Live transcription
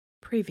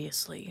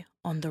Previously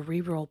on the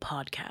Reroll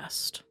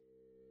podcast.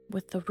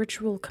 With the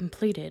ritual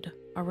completed,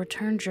 our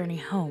return journey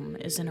home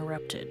is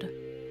interrupted.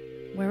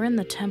 We're in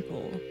the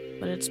temple,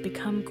 but it's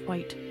become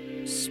quite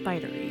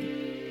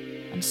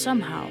spidery, and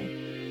somehow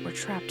we're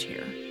trapped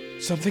here.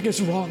 Something is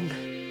wrong.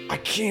 I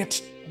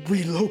can't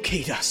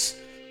relocate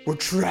us. We're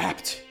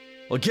trapped.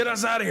 Well, get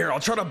us out of here. I'll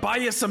try to buy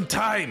you some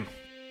time.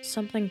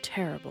 Something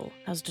terrible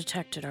has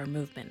detected our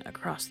movement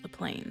across the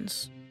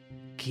plains.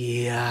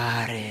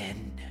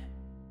 Kiarynn,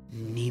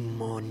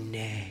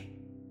 Nimo'nay,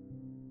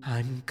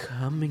 I'm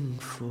coming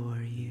for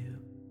you.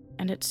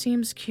 And it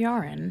seems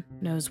Kiarynn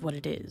knows what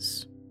it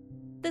is.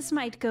 This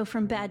might go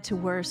from bad to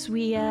worse.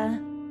 We,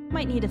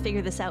 might need to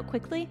figure this out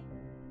quickly.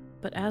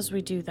 But as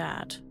we do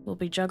that, we'll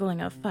be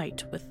juggling a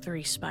fight with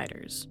 3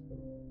 spiders.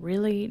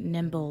 Really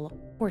nimble,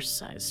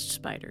 horse-sized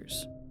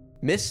spiders.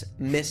 Miss.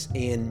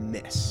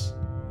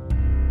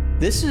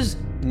 This is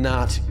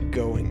not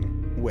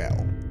going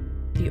well.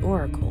 The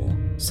Oracle,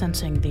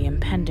 sensing the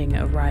impending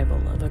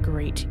arrival of a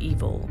great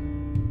evil,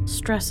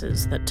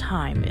 stresses that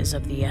time is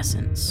of the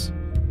essence.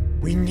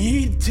 We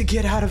need to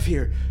get out of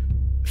here.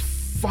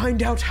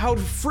 Find out how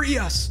to free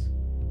us.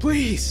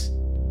 Please.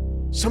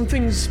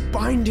 Something's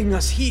binding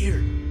us here.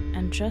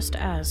 And just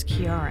as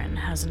Kiarynn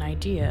has an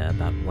idea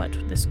about what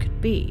this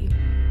could be,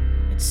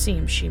 it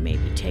seems she may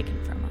be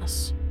taken from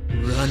us.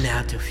 Run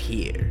out of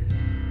here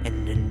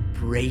and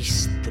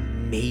embrace the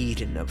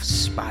Maiden of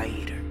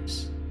Spiders.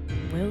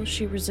 Will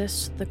she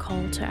resist the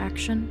call to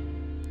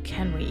action?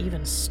 Can we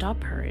even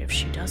stop her if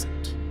she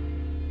doesn't?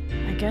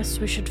 I guess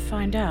we should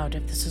find out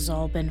if this has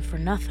all been for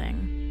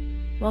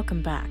nothing.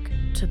 Welcome back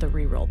to the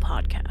Reroll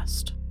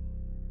podcast.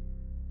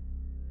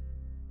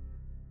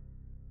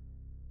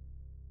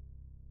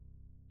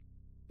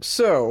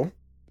 So,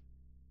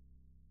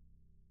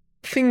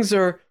 things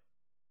are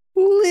a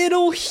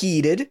little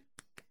heated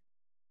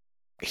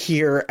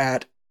here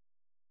at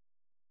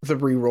the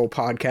Reroll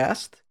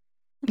podcast.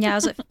 Yeah, how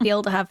does it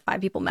feel to have 5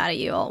 people mad at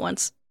you all at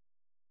once?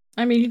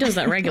 I mean, he does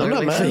that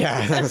regularly.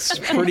 Yeah, that's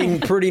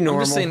pretty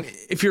normal. I'm just saying,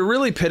 if you're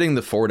really pitting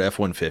the Ford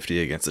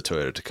F-150 against the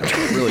Toyota Tacoma,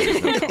 it really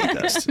is no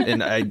contest.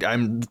 And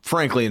I'm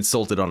frankly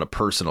insulted on a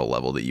personal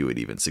level that you would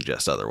even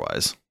suggest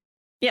otherwise.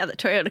 Yeah, the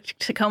Toyota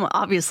Tacoma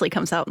obviously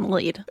comes out in the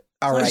lead.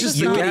 All right, it's just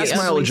you the idiots. gas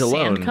mileage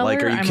alone.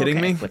 Like, are you kidding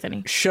me? With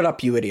any. Shut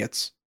up, you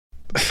idiots.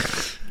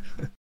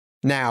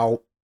 Now,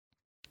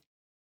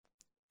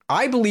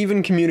 I believe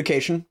in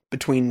communication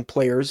between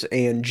players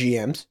and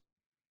GMs.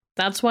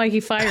 That's why he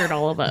fired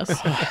all of us.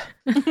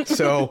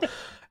 So,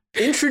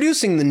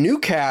 introducing the new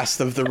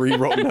cast of the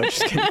Reroll. No,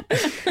 just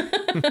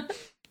kidding.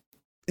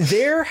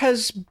 There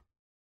has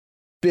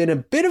been a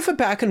bit of a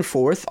back and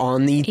forth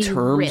on the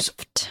terms.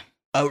 Rift.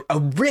 A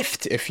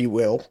rift, if you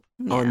will,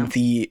 Yeah. on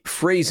the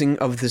phrasing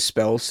of the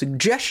spell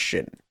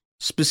suggestion.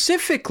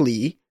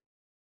 Specifically,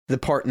 the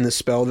part in the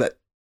spell that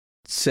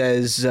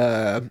says,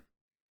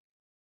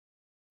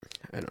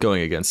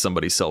 Going against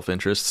somebody's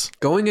self-interests.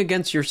 going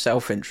against your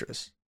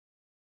self-interest.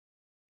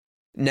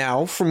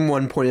 Now, from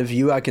one point of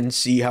view, I can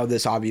see how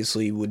this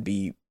obviously would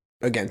be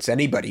against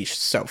anybody's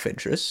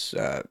self-interest,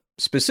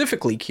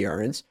 specifically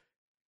Kiarynn's.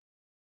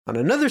 On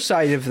another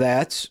side of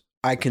that,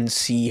 I can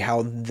see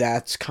how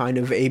that's kind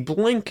of a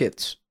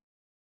blanket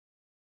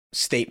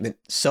statement,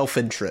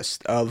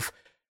 self-interest, of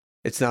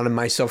it's not in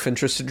my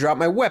self-interest to drop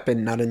my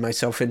weapon, not in my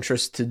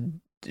self-interest to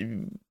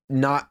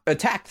not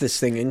attack this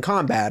thing in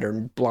combat, or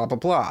blah, blah,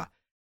 blah.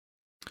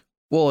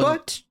 Well,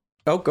 But,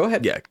 go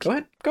ahead. Yeah. Go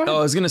ahead. Oh,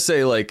 I was going to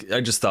say, like, I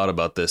just thought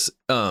about this.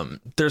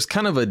 There's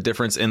kind of a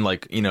difference in,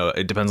 like, you know,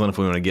 it depends on if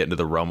we want to get into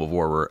the realm of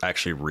where we're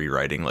actually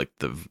rewriting, like,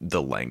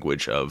 the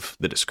language of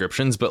the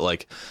descriptions. But,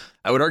 like,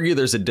 I would argue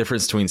there's a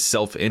difference between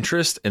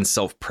self-interest and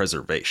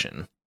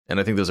self-preservation. And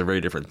I think those are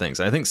very different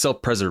things. And I think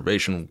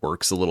self-preservation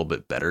works a little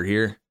bit better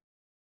here.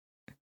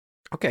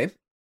 Okay.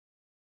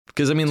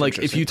 Because, I mean, That's like, if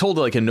interesting. you told,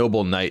 like, a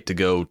noble knight to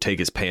go take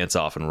his pants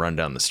off and run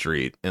down the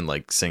street and,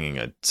 like, singing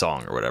a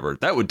song or whatever,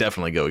 that would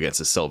definitely go against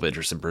his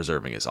self-interest in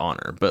preserving his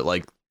honor. But,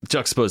 like,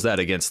 juxtapose that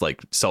against,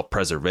 like,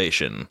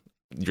 self-preservation,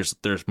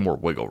 there's more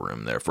wiggle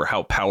room there for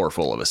how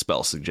powerful of a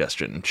spell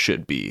suggestion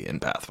should be in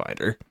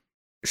Pathfinder.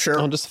 Sure.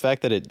 Well, just the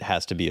fact that it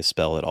has to be a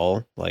spell at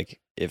all. Like,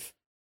 if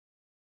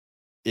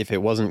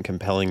it wasn't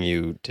compelling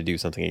you to do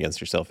something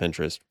against your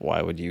self-interest,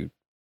 why would you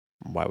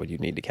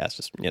need to cast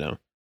a, you know,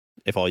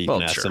 if all you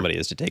can ask somebody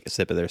is to take a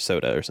sip of their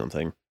soda or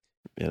something,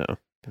 you know,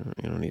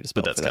 you don't need a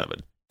spell. But that's for that. kind of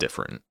a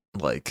different,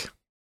 like,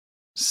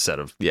 set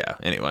of, yeah.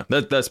 Anyway,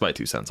 that's my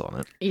 2 cents on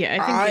it. Yeah,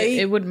 I think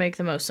it would make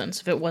the most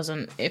sense if it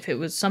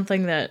was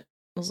something that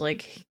was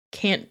like,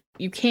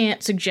 you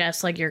can't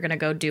suggest like you're gonna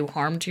go do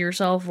harm to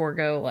yourself or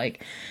go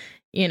like,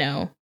 you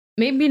know,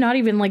 maybe not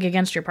even like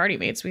against your party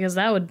mates, because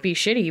that would be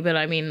shitty. But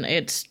I mean,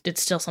 it's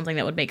still something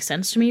that would make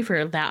sense to me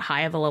for that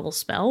high of a level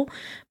spell.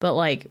 But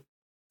like,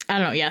 I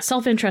don't know. Yeah,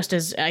 self-interest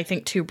is, I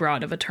think, too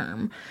broad of a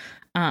term.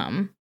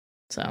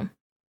 So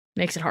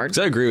makes it hard.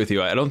 So I agree with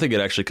you. I don't think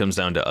it actually comes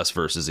down to us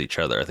versus each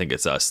other. I think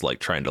it's us like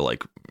trying to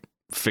like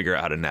figure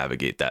out how to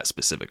navigate that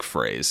specific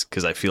phrase,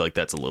 because I feel like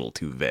that's a little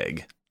too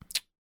vague.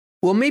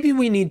 Well, maybe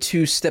we need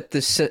to step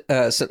this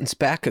sentence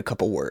back a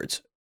couple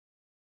words.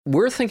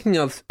 We're thinking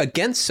of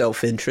against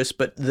self-interest,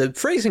 but the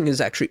phrasing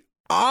is actually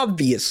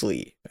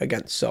obviously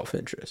against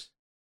self-interest.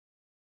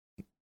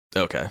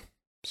 Okay.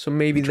 So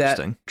maybe that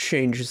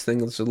changes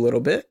things a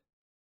little bit.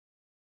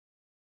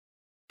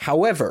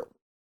 However,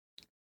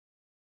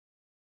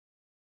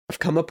 I've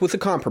come up with a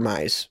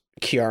compromise,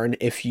 Kiarynn,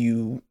 if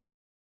you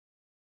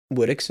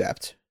would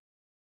accept.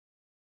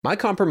 My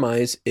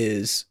compromise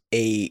is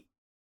a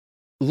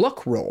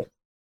luck roll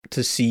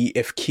to see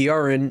if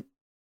Kiarynn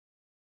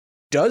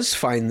does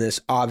find this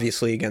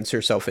obviously against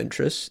her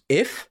self-interest.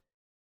 If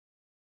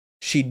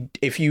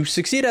you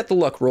succeed at the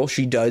luck roll,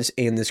 she does,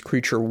 and this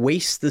creature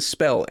wastes the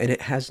spell and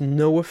it has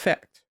no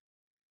effect.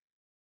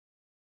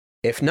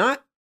 If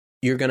not,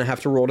 you're going to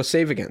have to roll to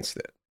save against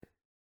it.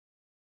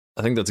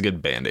 I think that's a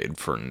good band-aid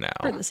for now.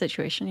 For the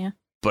situation, yeah.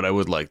 But I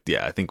would like,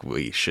 I think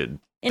we should.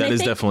 And that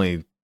is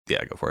definitely,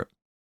 go for it.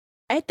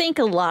 I think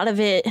a lot of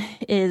it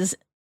is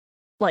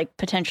like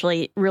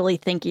potentially really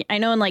thinking. I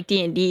know in like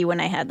D&D when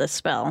I had the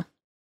spell,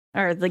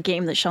 or the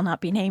game that shall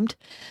not be named,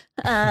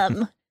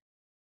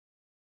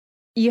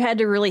 you had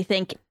to really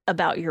think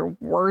about your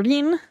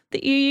wording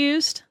that you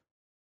used.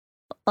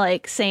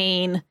 Like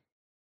saying,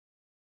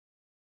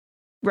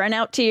 run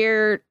out to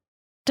your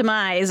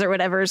demise or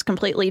whatever is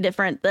completely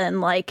different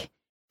than like,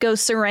 go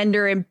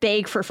surrender and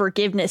beg for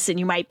forgiveness and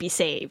you might be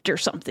saved or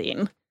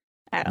something.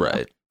 I don't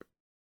know.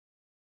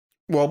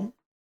 Well,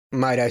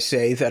 might I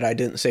say that I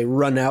didn't say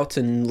run out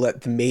and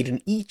let the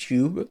maiden eat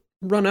you, but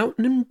run out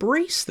and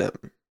embrace them.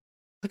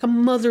 Like a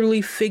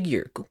motherly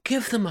figure. Go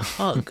give them a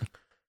hug.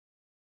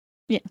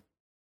 Yeah.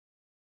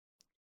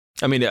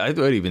 I mean, I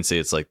would even say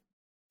it's like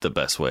the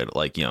best way to,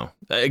 like,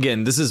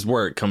 again, this is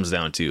where it comes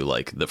down to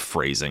like the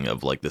phrasing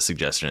of like the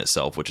suggestion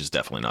itself, which is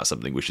definitely not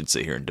something we should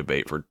sit here and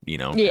debate for,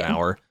 an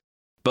hour.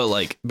 But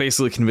like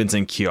basically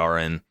convincing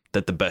Kiarynn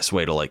that the best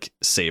way to like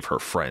save her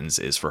friends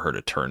is for her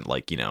to turn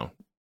like,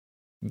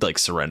 like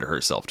surrender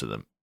herself to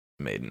the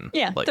maiden.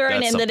 Yeah, like,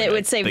 throwing in that it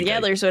would save the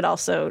others would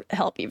also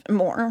help even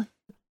more.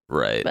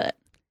 Right.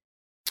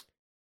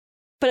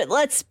 But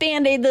let's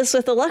band-aid this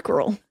with a luck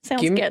roll.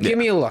 Sounds good. Give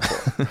me a luck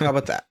roll. How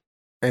about that?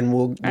 And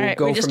we'll go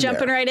we're just from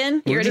jumping there. right in?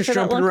 You We're ready just for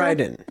that jumping luck right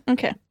roll? in.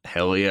 Okay.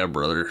 Hell yeah,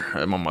 brother.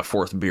 I'm on my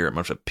fourth beer. I'm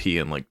going to have to pee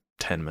in like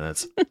 10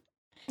 minutes.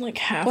 Like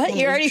half. What?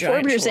 You're already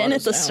 4 beers in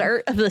at the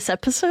start of this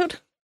episode?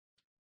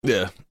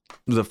 Yeah.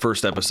 The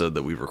first episode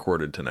that we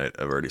recorded tonight,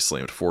 I've already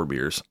slammed 4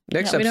 beers.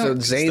 Next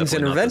episode, Zane's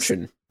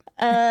intervention.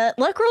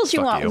 Luck rolls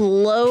you want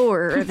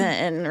lower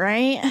than,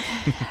 right?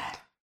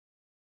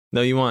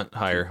 No, you want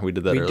higher. We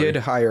did that earlier. We did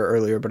higher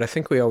earlier, but I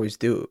think we always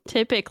do.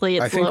 Typically,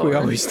 it's I think lower. we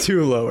always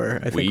do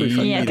lower. I think we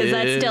yeah, because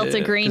that's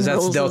Delta Green rules.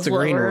 That's Delta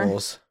Green lower.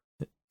 rules.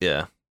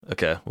 Yeah.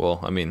 Okay. Well,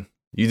 I mean,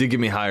 you did give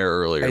me higher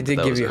earlier. I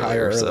did give you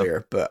higher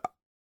earlier, but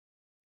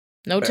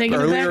no taking it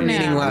earlier back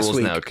meeting now. last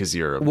week. Because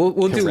you're we'll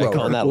do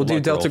lower. We'll do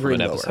Delta Green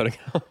lower. Episode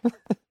ago.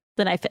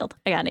 Then I failed.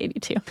 I got an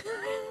 82.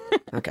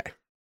 Okay.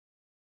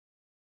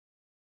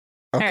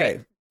 All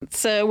right.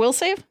 So we'll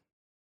save?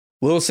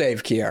 We'll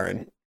save,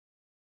 Kiarynn.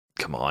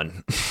 Come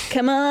on.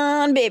 Come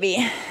on,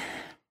 baby.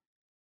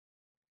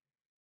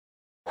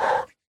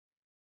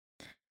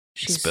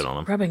 She's Spit on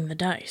him. rubbing the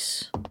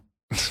dice.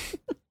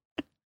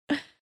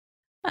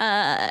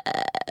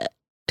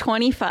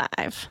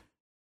 25.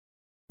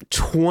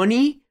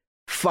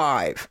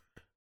 25.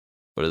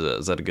 What is that?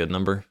 Is that a good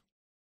number?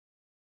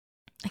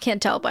 I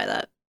can't tell by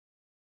that.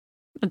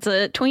 It's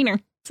a tweener.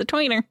 It's a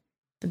tweener.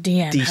 The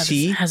DM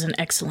DC? has an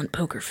excellent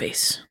poker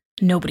face.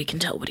 Nobody can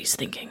tell what he's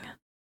thinking.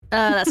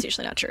 That's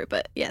usually not true,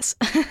 but yes.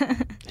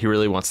 He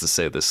really wants to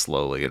say this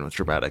slowly and with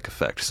dramatic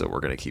effect, so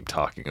we're going to keep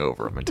talking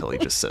over him until he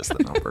just says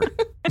the number.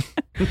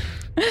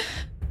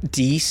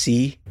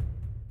 DC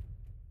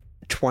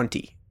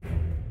 20.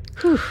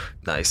 Whew.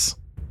 Nice.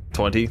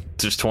 20?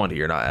 Just 20.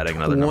 You're not adding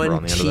another number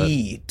on the end of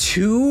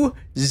that.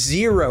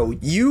 20.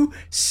 You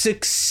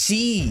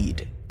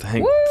succeed.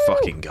 Thank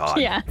fucking God.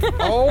 Yeah.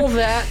 All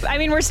that I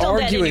mean, we're still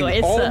arguing, dead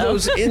anyway, all so.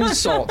 those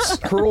insults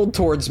hurled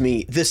towards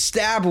me, the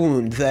stab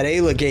wound that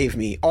Ayla gave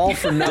me, all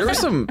for nothing. There was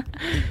some,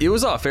 it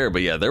was off air,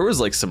 but yeah, there was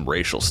like some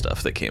racial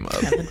stuff that came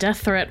up. Yeah, the death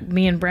threat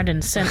me and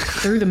Brendan sent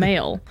through the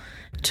mail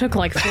took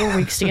like 4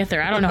 weeks to get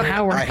there. I don't know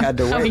how I had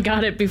to how wait. we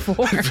got it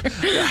before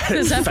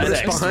this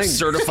episode. behind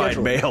certified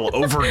schedule. mail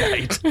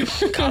overnight.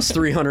 Cost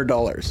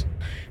 $300.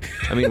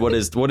 I mean, what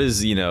is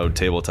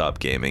tabletop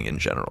gaming in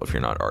general if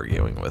you're not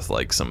arguing with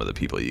like some of the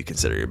people you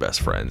consider your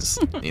best friends,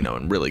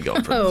 and really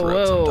going for the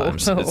throat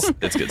sometimes.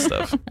 It's good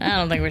stuff. I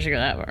don't think we should go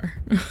that far.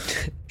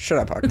 Shut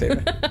up,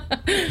 Octavia.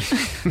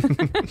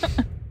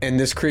 And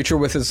this creature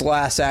with its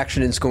last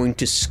action is going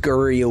to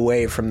scurry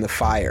away from the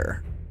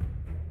fire.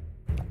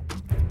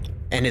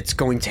 And it's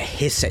going to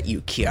hiss at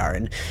you,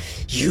 Kiarynn.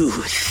 You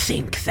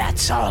think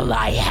that's all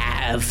I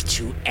have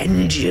to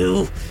end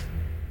you?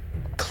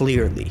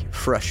 Clearly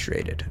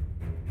frustrated.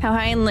 How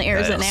high in the air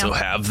is I it now? also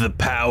have the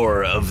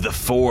power of the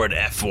Ford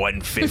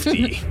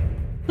F-150.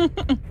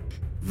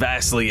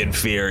 Vastly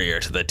inferior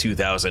to the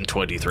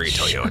 2023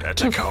 Toyota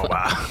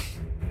Tacoma.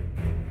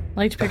 I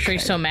like to picture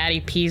he's so mad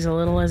he pees a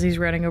little as he's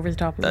running over the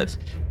top of this.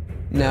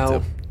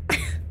 Now,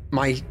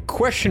 my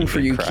question for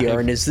you,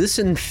 Kiarynn, is this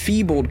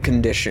enfeebled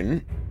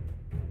condition?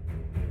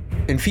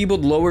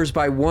 Enfeebled lowers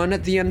by 1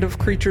 at the end of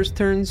creatures'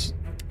 turns,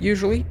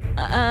 usually?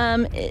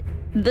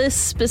 This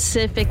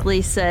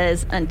specifically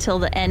says until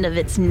the end of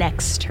its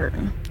next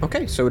turn.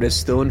 Okay, so it is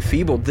still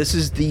enfeebled. This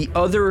is the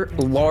other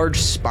large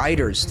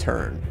spider's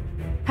turn.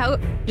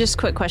 Just a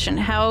quick question.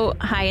 How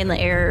high in the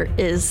air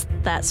is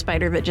that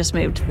spider that just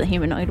moved, the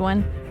humanoid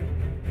one?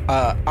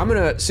 I'm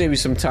gonna save you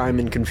some time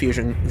and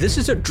confusion. This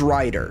is a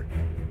drider.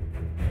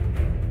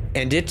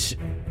 And it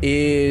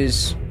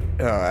is...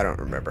 I don't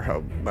remember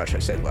how much I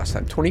said last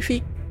time. 20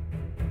 feet?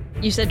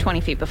 You said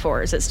 20 feet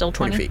before. Is it still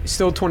 20? 20 feet.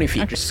 Still 20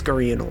 feet, Okay. just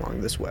scurrying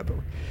along this web.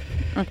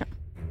 Okay.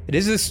 It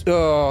is this...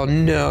 Oh,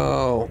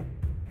 no.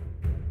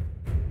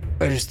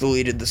 I just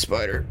deleted the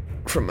spider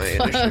from my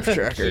initiative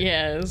tracker.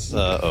 Yes.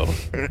 Uh-oh.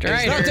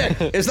 It's not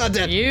dead. It's not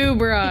dead. You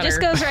brought It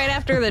just her. goes right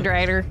after the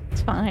Drider.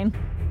 It's fine.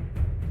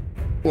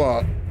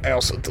 Well, I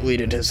also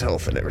deleted his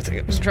health and everything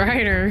else.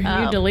 Drider,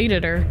 Oh. you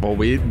deleted her. Well,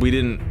 we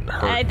didn't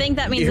hurt I think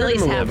that means You at hurt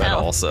least him a half little bit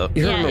health. also.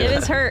 You hurt Yeah, him a it little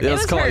was her. Yeah, It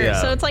let's was call it- her.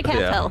 yeah. So it's like half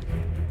Yeah. health.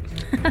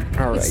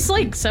 All right. It's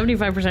like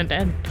 75%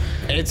 dead.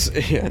 It's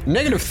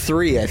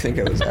 -3, I think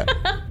it was at.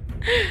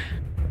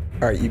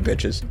 All right, you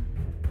bitches.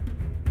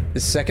 The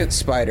second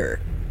spider.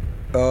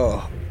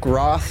 Oh,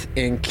 Groth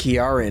and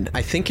Kiarynn.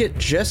 I think it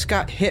just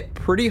got hit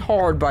pretty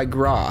hard by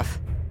Groth.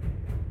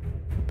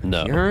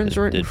 No, Kiarynn's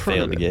it right in did front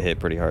fail of to it. get hit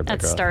pretty hard. by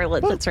That's Groth.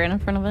 Starlet that's right in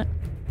front of it.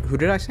 Who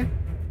did I say?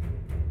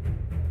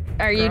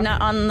 Are you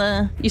not on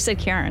the... You said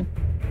Kiarynn.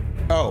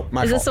 Oh,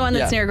 my Is this fault. the one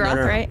that's near No, Groth,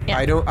 no, no. right? Yeah.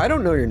 I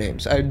don't know your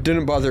names. I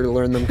didn't bother to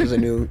learn them because I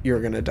knew you were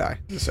gonna die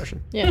this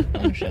session. Yeah,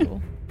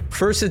 understandable.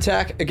 First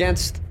attack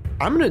against...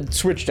 I'm gonna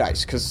switch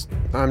dice because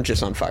I'm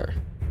just on fire.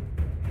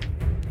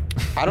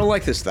 I don't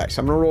like this dice.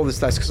 I'm gonna roll this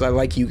dice because I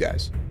like you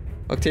guys.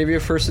 Octavia,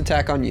 first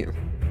attack on you.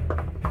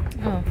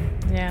 Oh,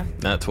 yeah.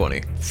 Not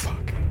 20. Fuck.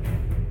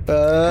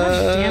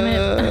 damn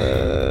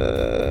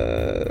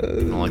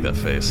I don't like that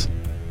face.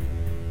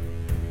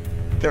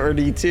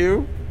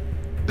 32.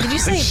 Did you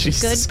say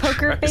Jesus good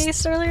poker Christ.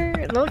 face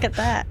earlier? Look at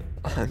that.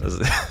 How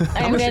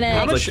I'm much, gonna...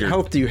 how much Like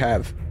health do you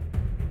have,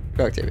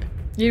 Octavia?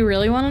 You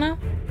really want to know?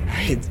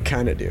 I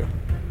kind of do.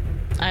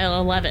 I have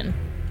 11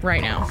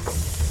 right now.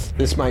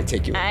 This might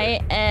take you. I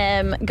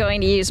am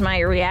going to use my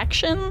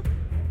reaction.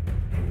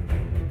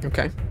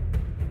 Okay.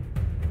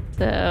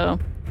 So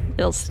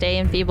it'll stay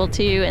enfeebled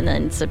 2 and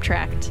then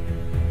subtract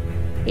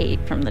 8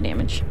 from the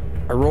damage.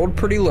 I rolled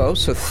pretty low,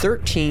 so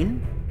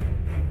 13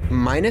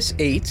 minus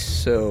 8,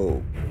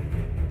 so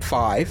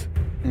 5.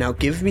 Now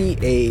give me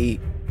a...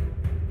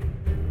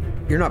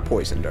 You're not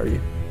poisoned, are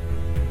you?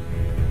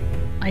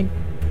 I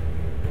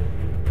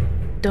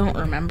don't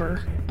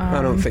remember.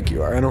 I don't think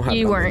you are. I don't have.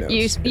 You it on the weren't.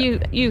 You notes. Yeah.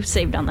 you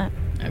saved on that.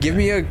 Give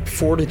me a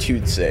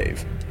fortitude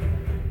save.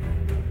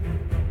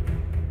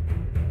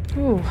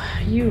 Ooh,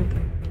 you.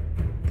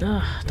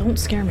 Don't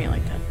scare me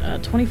like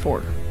that.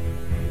 24.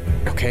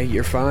 Okay,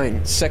 you're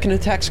fine. Second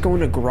attack's going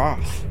to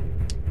Groth.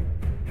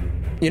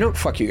 You know,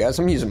 fuck you guys.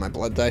 I'm using my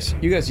blood dice.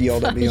 You guys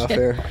yelled at me off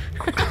air.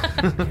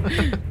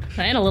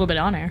 And a little bit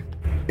on air.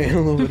 And a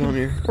little bit on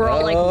here. We're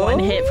all like one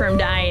hit from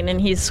dying, and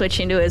he's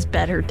switching to his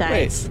better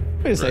dice.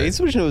 Wait a second. He's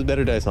switching to his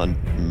better dice on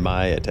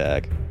my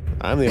attack.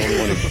 I'm the only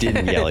one who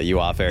didn't yell at you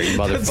off air, you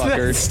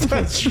motherfuckers.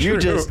 That's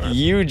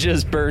You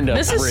just burned a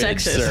This is bridge,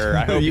 sexist. sir.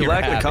 I hope You you're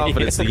lack the happy.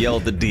 confidence to yell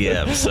at the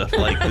DM, so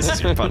like this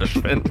is your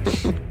punishment.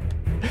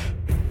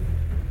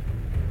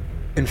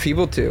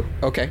 Enfeebled 2.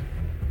 Okay.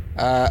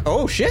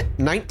 Oh shit.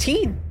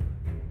 19.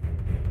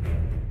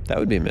 That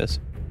would be a miss.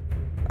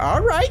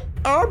 All right.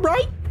 All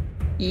right.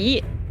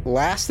 Yeah.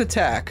 Last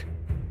attack.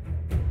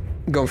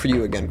 Going for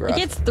you again, It Groth.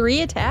 gets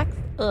 3 attacks.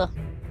 Ugh.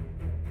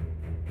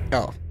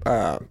 Oh,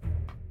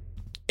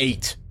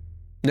 8.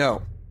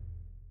 No.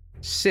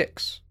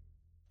 6.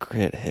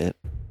 Crit hit.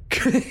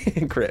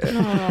 Crit.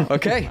 Oh.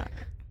 Okay.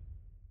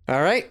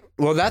 All right.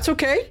 Well, that's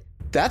okay.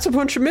 That's a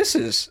bunch of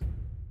misses.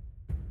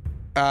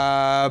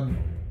 Fuck,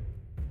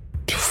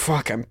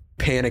 I'm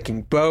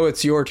panicking. Bo,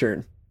 it's your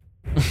turn.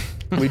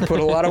 We put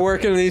a lot of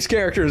work into these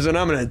characters, and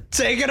I'm gonna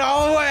take it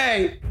all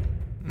away.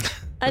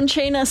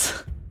 Unchain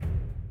us.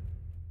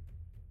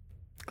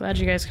 Glad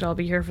you guys could all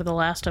be here for the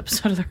last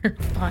episode of the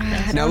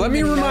podcast. Now, let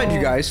me remind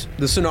you guys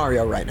the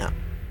scenario right now.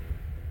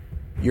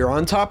 You're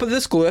on top of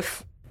this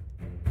glyph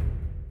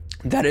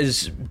that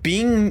is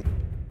being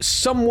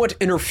somewhat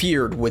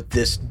interfered with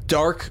this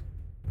dark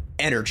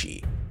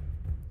energy.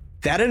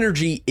 That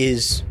energy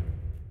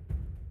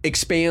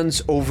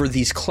expands over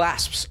these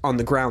clasps on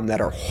the ground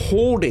that are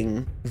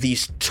holding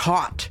these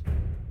taut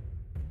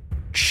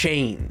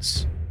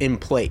chains in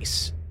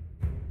place.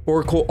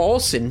 Oracle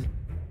Olsen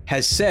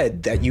has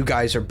said that you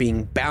guys are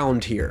being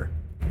bound here.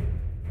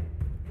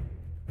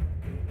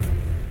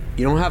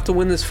 You don't have to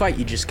win this fight,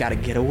 you just gotta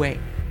get away.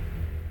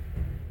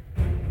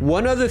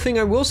 One other thing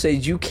I will say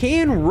is you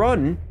can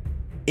run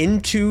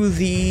into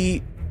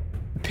the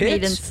pits.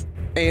 Maidens.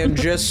 and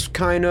just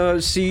kind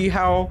of see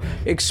how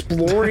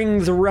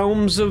exploring the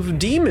realms of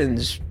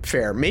demons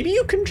fare. Maybe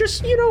you can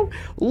just,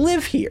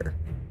 live here.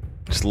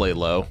 Just lay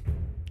low.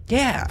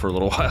 Yeah. For a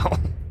little while.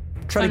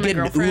 Try to get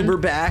an Uber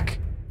back.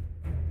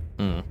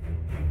 Your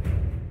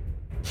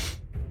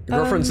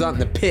girlfriend's not in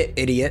the pit,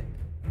 idiot.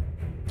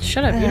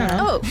 Shut up, you don't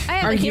know. Oh, I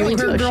have Are a you healing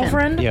her potion.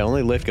 girlfriend? Yeah,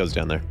 only Lift goes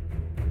down there.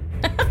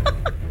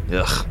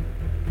 Ugh.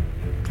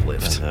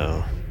 Lift.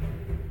 No.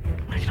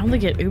 I can only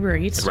get Uber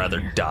Eats. I'd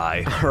rather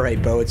die. All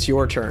right, Bo, it's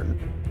your turn.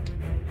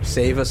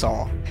 Save us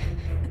all.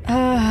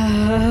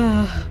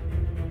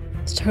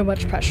 It's too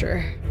much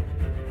pressure.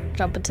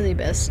 Jump into the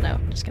abyss. No,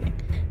 just kidding.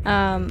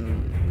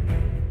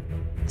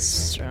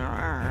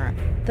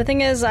 The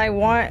thing is, I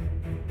want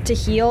to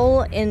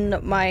heal in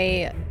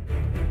my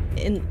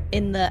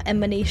in the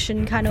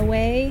emanation kind of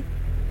way,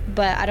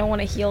 but I don't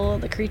want to heal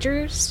the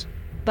creatures.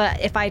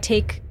 But if I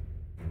take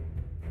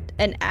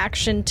an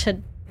action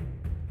to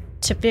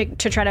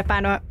try to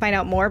find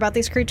out more about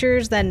these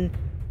creatures, then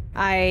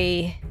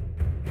I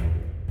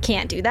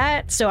can't do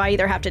that. So I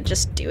either have to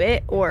just do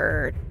it,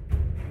 or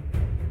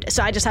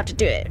so I just have to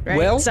do it, right?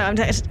 Well, so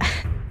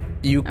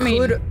you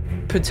could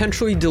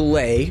potentially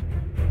delay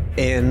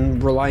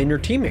and rely on your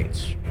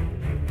teammates.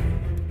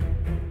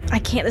 I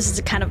can't. This is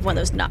kind of one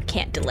of those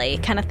can't delay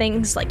kind of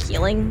things, like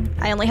healing.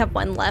 I only have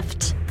one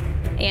left,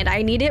 and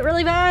I need it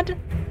really bad.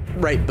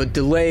 Right, but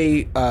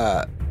delay,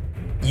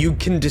 you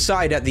can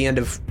decide at the end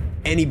of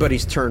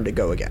anybody's turn to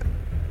go again.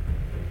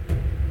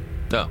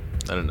 No,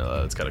 I didn't know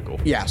that. That's kind of cool.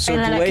 Yeah, so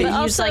And then I delay.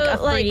 can Use like a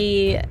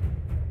free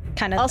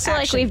kind of Also,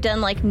 action. we've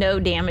done no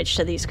damage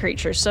to these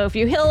creatures, so if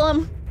you heal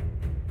them,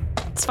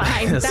 it's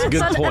fine. That's a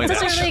good point,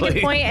 That's a really actually.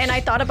 good point, and I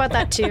thought about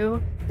that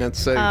too. that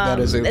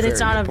is a and very it's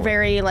not good a point.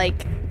 very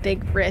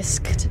big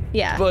risk.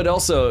 Yeah. But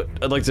also,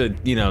 I'd like to,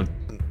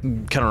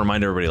 kind of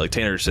remind everybody, like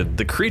Tanner said,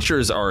 the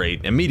creatures are a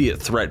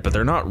immediate threat, but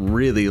they're not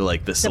really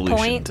the solution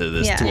point? to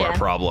this Yeah. to our Yeah.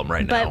 problem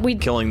right But now.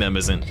 Killing them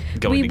isn't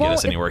going to get us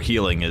won't- anywhere.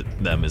 Healing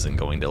them isn't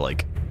going to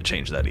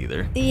change that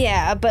either.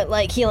 Yeah,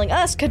 but healing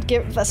us could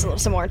give us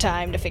some more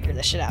time to figure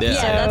this shit out. Yeah. Yeah,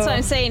 So- that's what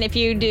I'm saying.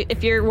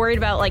 If you're worried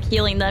about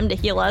healing them to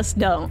heal us,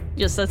 don't.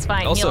 Just that's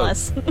fine. Also, heal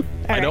us.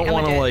 I don't I'm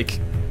want gonna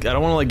to I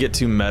don't want to get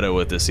too meta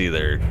with this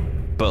either.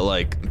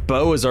 But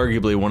Bo is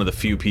arguably one of the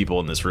few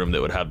people in this room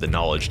that would have the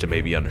knowledge to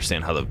maybe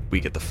understand how we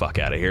get the fuck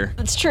out of here.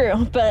 That's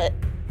true, but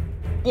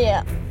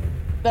yeah,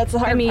 that's the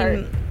hard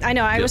part. I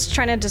know. I was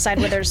trying to decide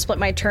whether to split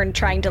my turn,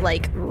 trying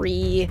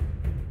to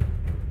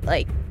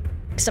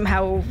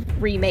somehow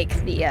remake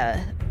the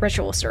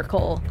ritual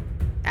circle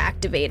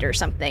activate or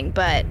something.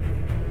 But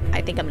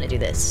I think I'm gonna do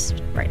this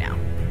right now.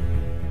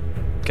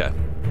 Okay.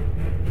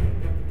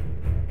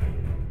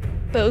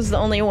 Bo's the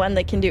only one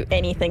that can do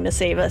anything to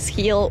save us,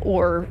 heal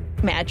or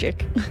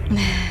magic.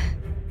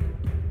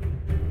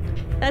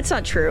 That's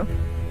not true.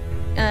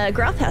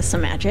 Groth has some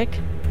magic.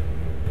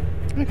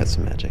 I got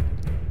some magic.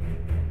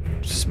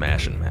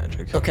 Smashing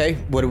magic. Okay,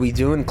 what are we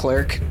doing,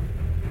 cleric?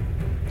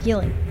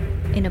 Healing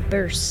in a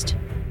burst.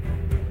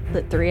 Is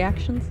it 3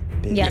 actions?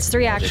 Big Yeah, it's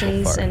 3 magical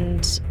actions, fart.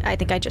 and I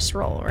think I just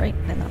roll, right?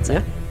 And that's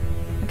it.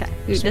 Okay.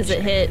 Does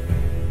it hit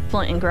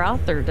Flint and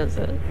Groth, or does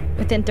it?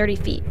 Within 30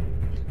 feet.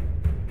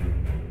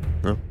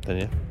 Oh, then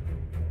yeah.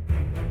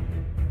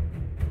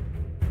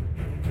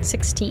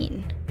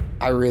 16.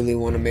 I really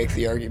want to make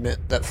the argument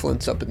that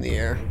Flint's up in the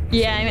air.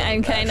 Yeah,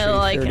 I'm kind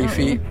of Actually, 30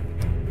 feet.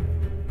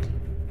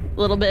 A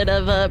little bit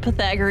of a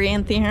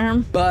Pythagorean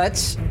theorem.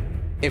 But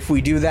if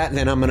we do that,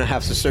 then I'm going to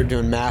have to start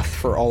doing math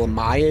for all of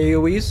my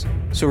AoEs.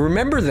 So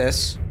remember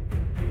this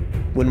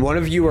when one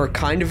of you are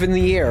kind of in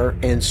the air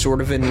and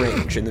sort of in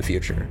range in the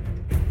future.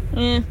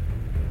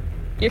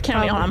 You're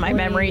counting on my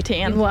memory,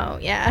 Tan. Well,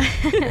 yeah.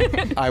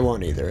 I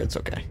won't either. It's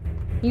okay.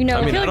 I feel I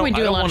like we don't- do I a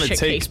don't lot of wanna shit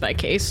take- case by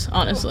case,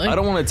 honestly. I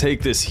don't want to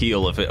take this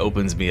heal if it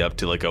opens me up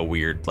to a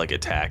weird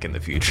attack in the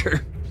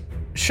future.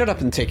 Shut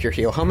up and take your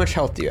heal. How much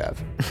health do you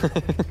have?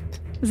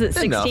 Is it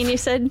 16 Enough. you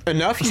said?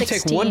 Enough? You 16.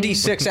 take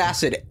 1d6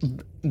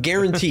 acid,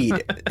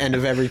 guaranteed, end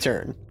of every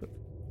turn.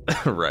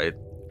 Right.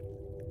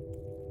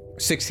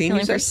 16, you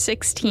Only for said?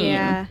 16.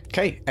 Yeah.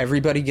 Okay,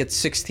 everybody gets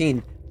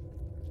 16.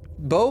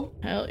 Bo,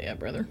 Hell yeah,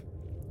 brother.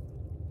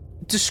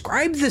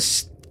 describe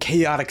this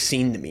chaotic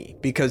scene to me,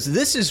 because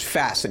this is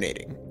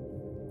fascinating.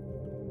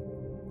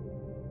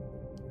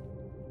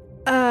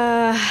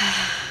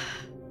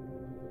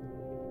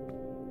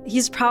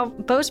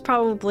 Bo's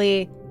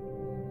probably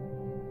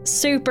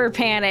super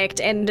panicked,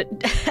 and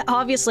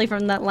obviously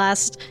from that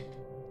last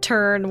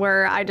turn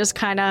where I just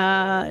kind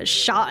of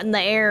shot in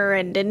the air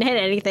and didn't hit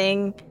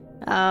anything,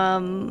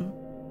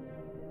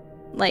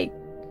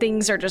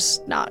 things are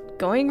just not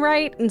going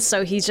right, and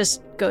so he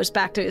just goes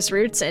back to his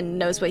roots and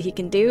knows what he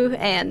can do,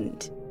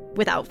 and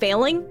without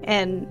failing,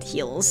 and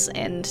heals,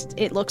 and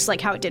it looks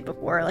like how it did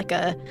before,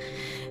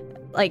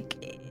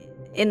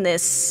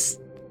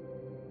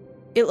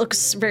 it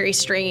looks very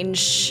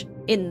strange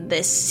in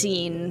this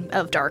scene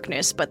of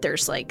darkness, but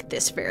there's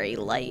this very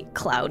light,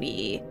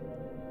 cloudy,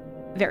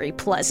 very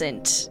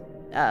pleasant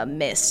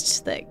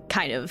mist that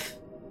kind of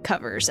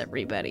covers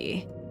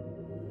everybody.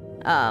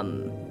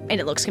 And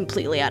it looks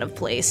completely out of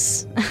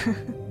place.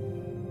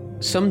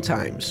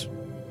 Sometimes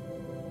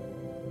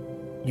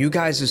you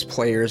guys as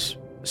players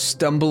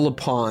stumble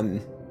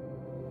upon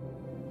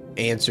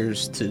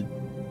answers to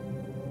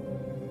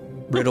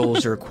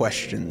riddles or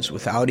questions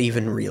without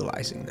even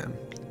realizing them.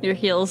 Your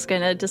heal's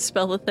gonna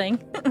dispel the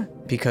thing.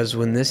 Because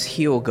when this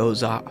heal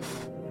goes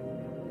off,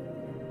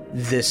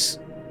 this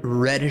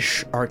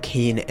reddish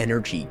arcane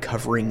energy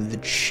covering the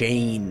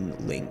chain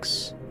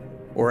links,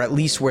 or at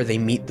least where they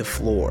meet the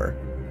floor,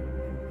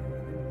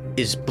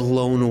 is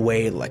blown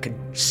away like a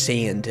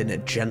sand in a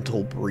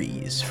gentle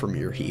breeze from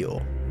your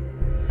heal.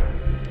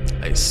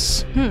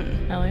 Nice.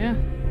 Hell yeah.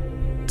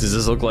 Does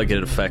this look like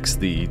it affects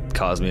the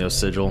Cosmios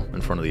sigil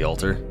in front of the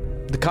altar?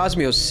 The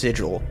Cosmios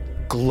sigil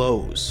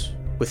glows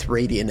with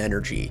radiant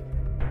energy,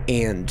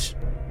 and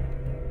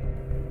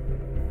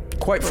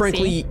quite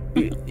frankly,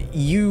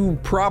 you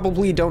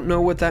probably don't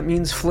know what that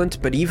means,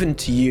 Flint, but even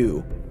to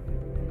you,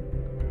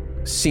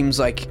 seems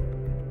like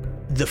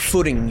the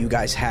footing you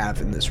guys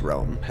have in this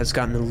realm has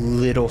gotten a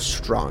little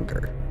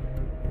stronger.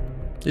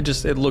 It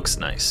looks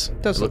nice.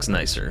 It looks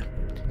nicer.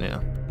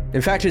 Yeah.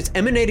 In fact, it's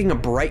emanating a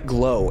bright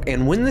glow,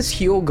 and when this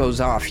heal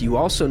goes off, you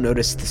also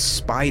notice the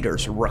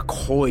spiders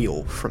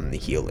recoil from the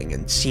healing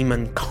and seem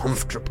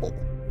uncomfortable.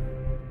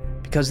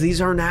 Because these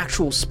aren't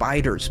actual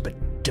spiders, but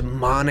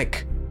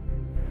demonic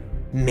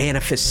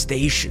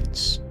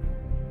manifestations.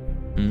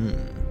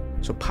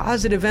 So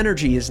positive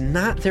energy is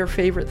not their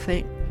favorite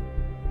thing.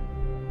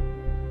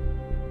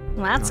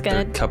 Well, that's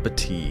Their good. cup of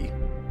tea.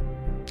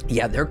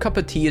 Yeah, their cup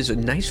of tea is a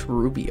nice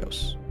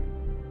Rubios.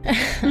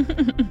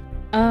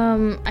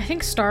 I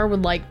think Star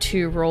would like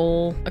to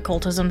roll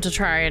occultism to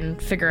try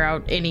and figure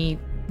out any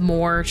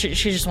more. She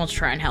just wants to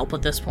try and help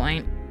at this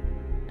point.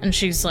 And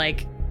she's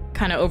like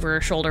kind of over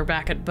her shoulder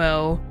back at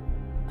Bo.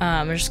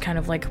 Just kind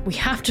of like, we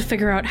have to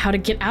figure out how to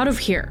get out of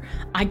here.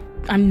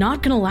 I'm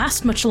not gonna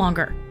last much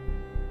longer.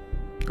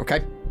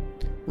 Okay.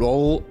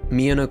 Roll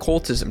me an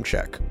occultism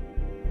check.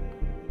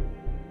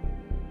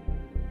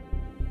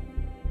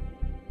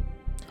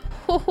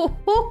 Ho ho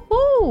ho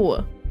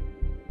ho!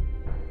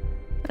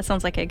 That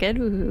sounds like a good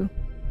woohoo.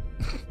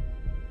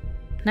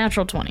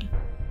 Natural 20.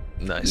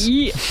 Nice.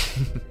 Yeah.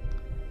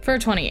 For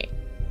 28.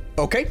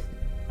 Okay.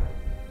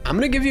 I'm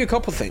gonna give you a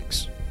couple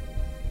things.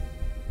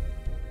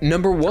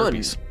 Number one.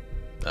 Herpes.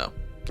 Oh.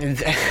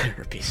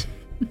 Herpes.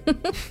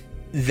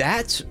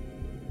 That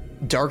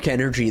dark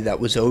energy that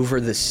was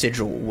over the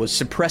sigil was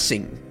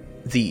suppressing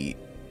the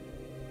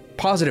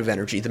positive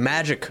energy, the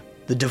magic,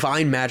 the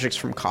divine magics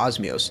from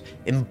Cosmios,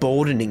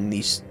 emboldening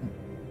these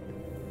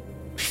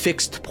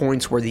fixed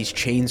points where these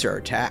chains are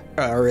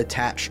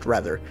attached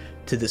rather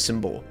to the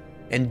symbol,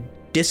 and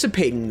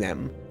dissipating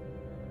them.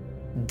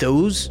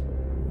 Those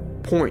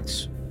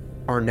points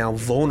are now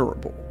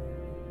vulnerable.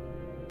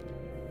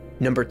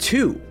 Number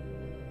two,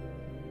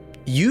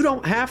 you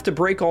don't have to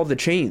break all the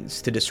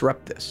chains to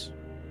disrupt this.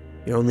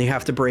 You only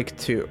have to break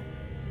 2.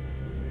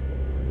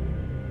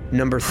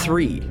 Number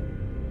 3,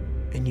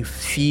 and you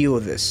feel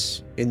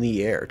this in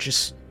the air,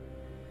 just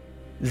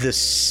the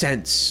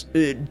sense,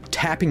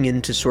 tapping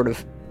into sort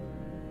of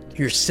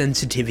your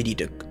sensitivity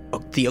to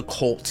the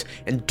occult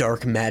and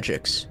dark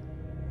magics.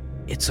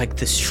 It's like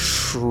this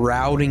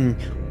shrouding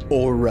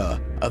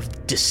aura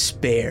of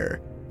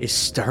despair is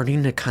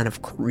starting to kind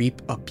of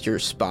creep up your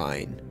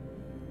spine.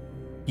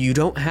 You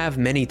don't have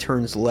many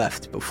turns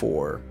left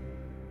before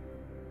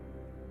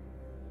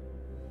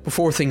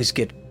things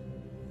get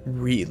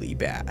really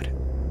bad.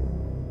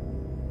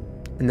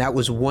 And that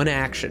was one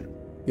action.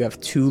 You have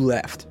 2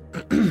 left.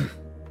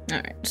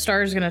 Alright,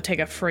 Star's gonna take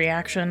a free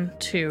action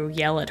to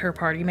yell at her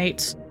party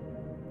mates.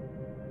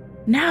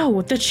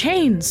 Now, the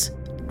chains!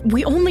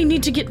 We only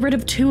need to get rid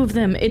of 2 of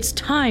them. It's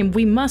time.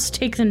 We must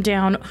take them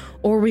down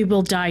or we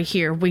will die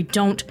here. We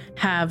don't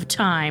have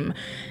time.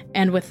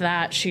 And with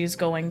that, she's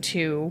going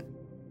to,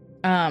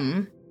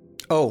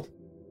 Oh,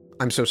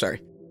 I'm so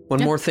sorry.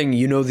 One more thing.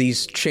 You know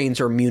these chains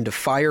are immune to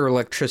fire,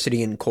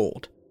 electricity, and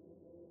cold.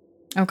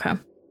 Okay.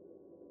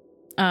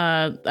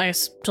 I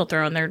still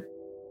throw in there.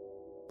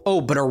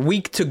 Oh, but are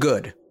weak to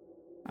good.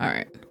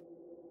 Alright.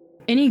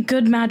 Any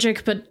good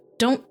magic, but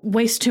don't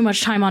waste too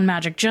much time on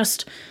magic.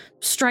 Just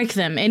strike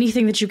them.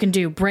 Anything that you can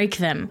do, break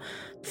them.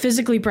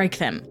 Physically break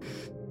them.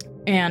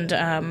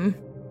 And,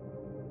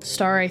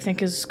 Star, I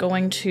think, is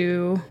going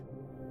to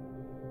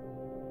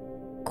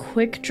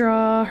quick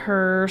draw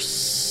her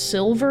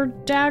silver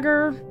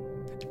dagger,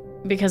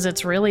 because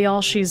it's really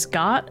all she's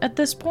got at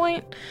this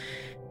point.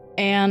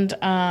 And,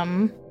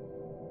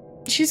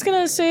 she's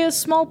gonna say a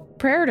small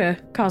prayer to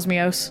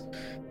Cosmios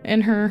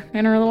in her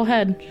little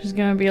head. She's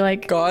gonna be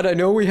like, God, I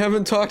know we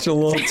haven't talked in a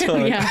long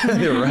time. yeah,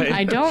 You're right.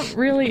 I don't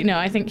really. No,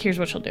 I think here's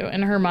what she'll do.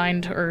 In her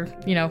mind, or,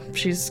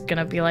 she's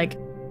gonna be like,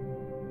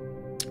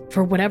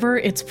 for whatever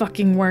it's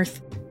fucking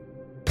worth,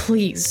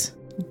 please,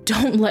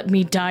 don't let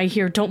me die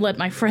here. Don't let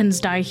my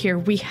friends die here.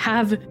 We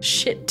have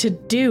shit to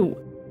do.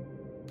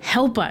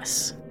 Help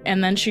us.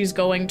 And then she's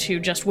going to,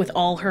 just with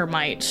all her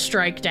might,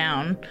 strike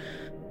down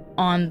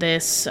on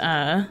this,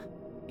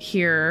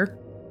 here,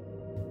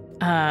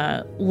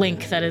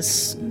 link that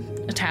is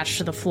attached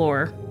to the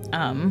floor,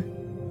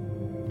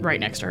 right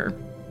next to her.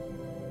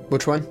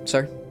 Which one?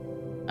 Sorry.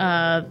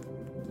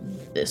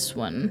 This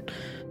one,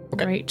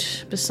 Okay.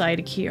 right beside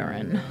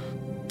Kiarynn.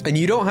 And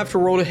you don't have to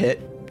roll to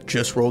hit,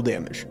 just roll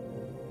damage.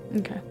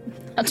 Okay.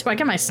 Do I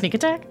get my sneak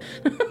attack?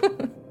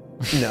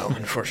 No,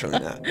 unfortunately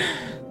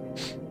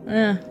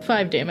not.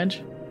 5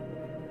 damage.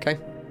 Okay.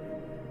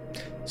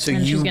 So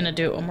And you, she's gonna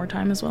do it one more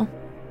time as well.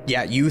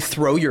 yeah, you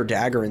throw your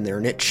dagger in there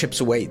and it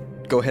chips away.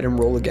 Go ahead and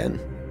roll again.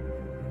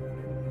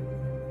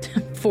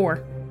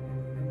 4.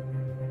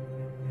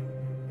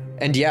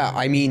 And yeah,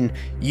 I mean,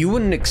 you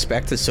wouldn't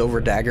expect the silver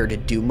dagger to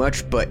do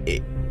much, but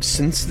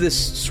since this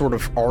sort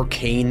of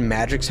arcane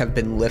magics have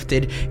been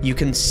lifted, you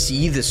can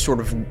see this sort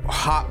of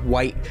hot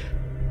white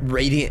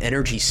radiant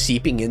energy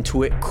seeping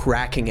into it,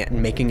 cracking it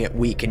and making it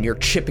weak, and you're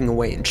chipping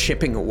away and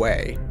chipping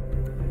away.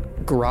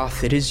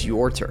 Groth, it is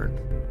your turn.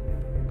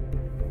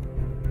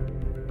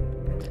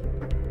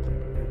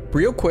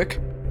 Real quick,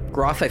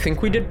 Groth, I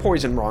think we did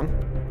poison wrong.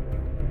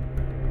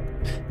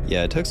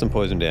 Yeah, I took some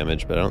poison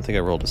damage, but I don't think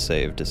I rolled a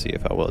save to see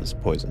if I was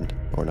poisoned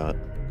or not.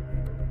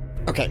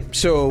 Okay,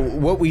 so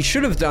what we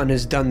should have done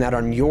is done that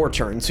on your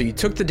turn. So you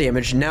took the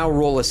damage, now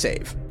roll a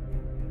save.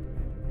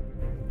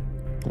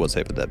 What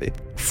save would that be?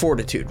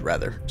 Fortitude,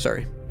 rather.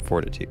 Sorry.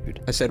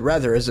 Fortitude. I said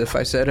rather as if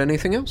I said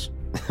anything else.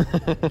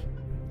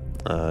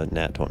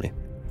 Nat 20.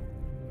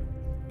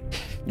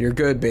 You're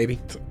good, baby.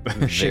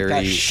 Shit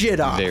that shit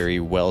off. Very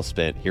well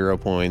spent hero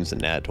points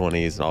and nat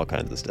 20s and all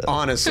kinds of stuff.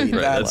 Honestly,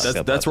 Right,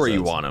 that's that's where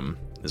you want him,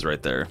 is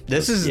right there.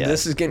 this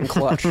is getting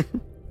clutch.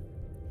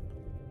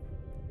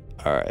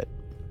 All right.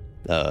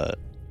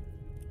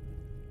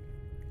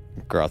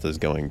 Groth is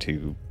going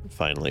to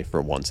finally,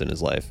 for once in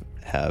his life,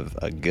 have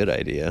a good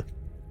idea.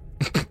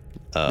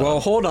 Well,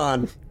 hold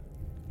on.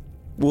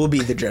 We'll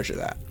be the judge of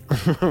that.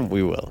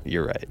 We will.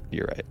 You're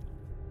right.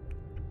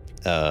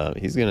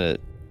 He's gonna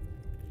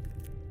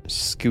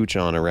scooch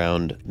on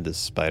around this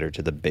spider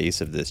to the base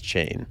of this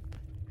chain.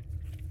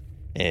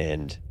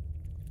 And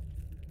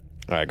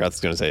all right,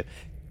 Groth's gonna say,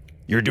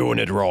 "You're doing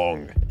it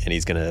wrong," and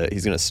he's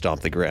gonna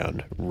stomp the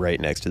ground right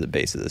next to the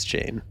base of this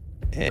chain.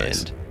 And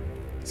Nice.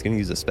 he's gonna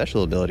use a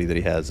special ability that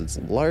he has. It's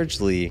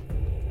largely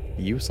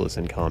useless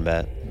in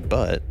combat,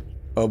 but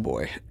Oh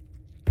boy.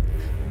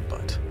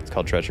 it's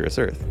called Treacherous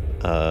Earth.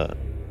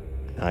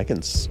 I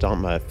can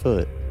stomp my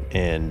foot,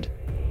 and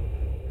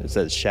it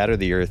says shatter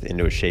the earth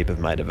into a shape of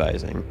my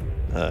devising.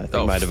 I think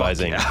my fuck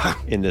devising yeah.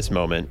 in this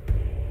moment,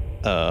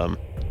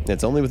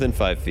 it's only within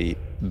 5 feet,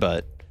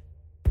 but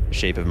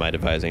shape of my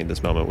devising at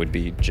this moment would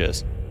be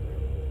just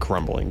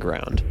crumbling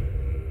ground.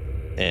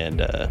 And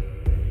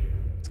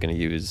it's going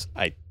to use...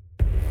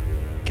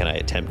 Can I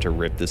attempt to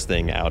rip this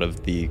thing out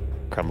of the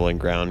crumbling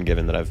ground,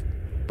 given that I've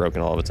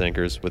broken all of its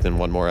anchors within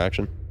one more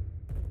action?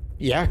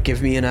 Yeah,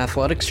 give me an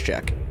athletics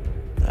check.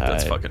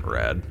 That's I- fucking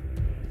rad.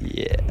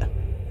 Yeah.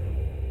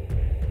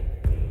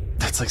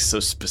 That's like so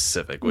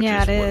specific, which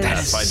Yeah, is it what is.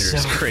 Pathfinder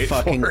is great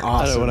fucking for.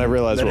 awesome. I know, when I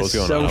realized That what is was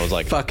going so on, I was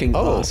like, fucking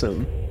oh.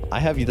 awesome. I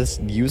have this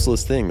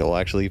useless thing that will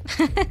actually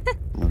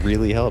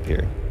really help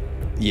here.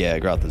 Yeah,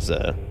 Groth is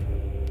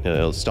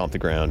he'll stomp the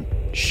ground,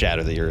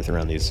 shatter the earth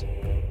around these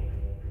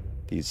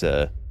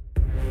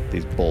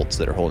bolts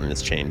that are holding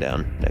this chain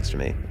down next to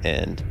me,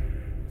 and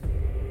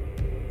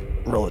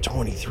roll a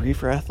 23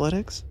 for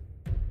athletics.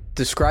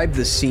 Describe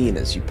the scene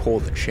as you pull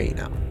the chain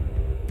out.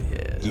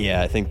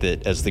 Yeah, I think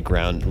that as the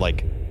ground,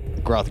 like,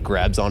 Groth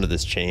grabs onto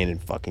this chain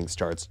and fucking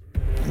starts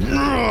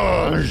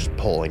just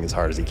pulling as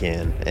hard as he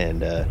can,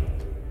 and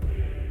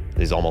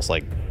he's almost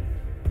like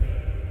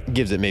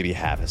gives it maybe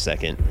half a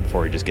second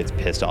before he just gets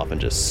pissed off and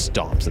just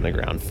stomps in the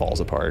ground, falls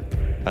apart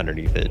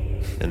underneath it,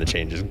 and the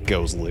chain just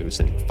goes loose,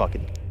 and he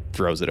fucking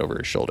throws it over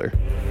his shoulder.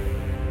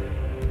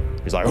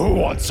 He's like, "Who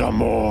wants some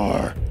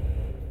more?"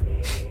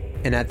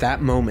 And at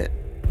that moment,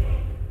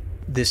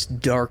 this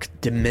dark,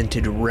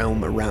 demented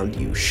realm around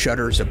you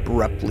shudders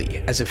abruptly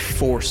as if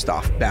forced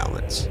off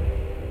balance.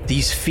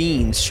 These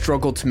fiends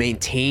struggle to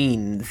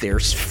maintain their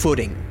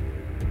footing,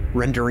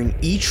 rendering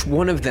each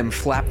one of them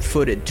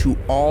flap-footed to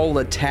all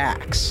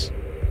attacks.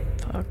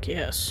 Fuck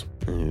yes.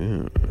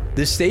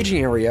 This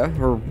staging area,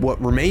 or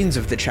what remains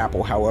of the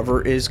chapel,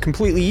 however, is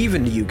completely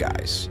even to you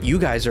guys. You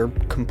guys are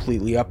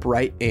completely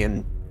upright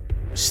and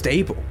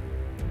stable.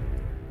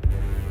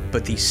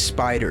 But these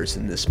spiders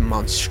and this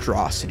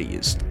monstrosity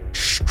is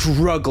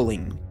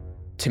struggling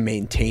to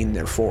maintain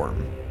their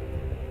form.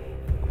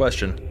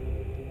 Question.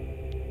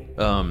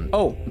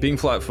 Oh, Being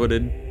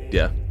flat-footed,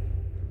 yeah.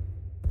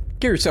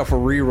 give yourself a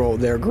reroll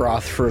there,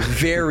 Groth, for a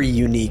very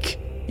unique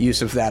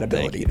use of that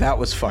ability. That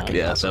was fucking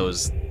Yeah, awesome. that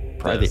was...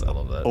 Probably I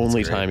love that.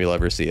 only That's great. time you'll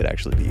ever see it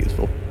actually be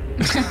useful.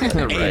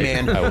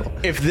 Hey, man, I will.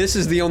 if this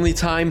is the only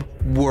time,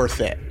 worth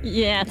it.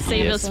 Yeah,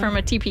 save us from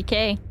a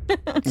TPK.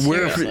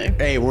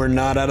 Seriously. We're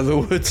not out of the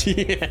woods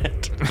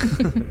yet.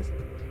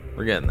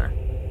 We're getting there.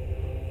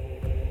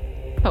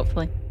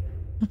 Hopefully.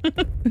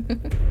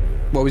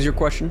 What was your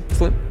question,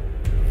 Flint?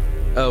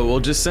 Oh, well,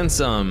 just since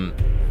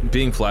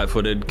being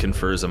flat-footed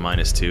confers a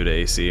 -2 to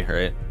AC,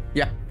 right?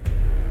 Yeah.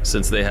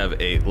 since they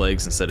have 8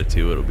 legs instead of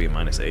 2, it'll be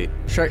 -8.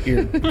 Shut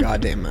your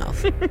goddamn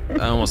mouth.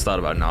 I almost thought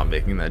about not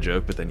making that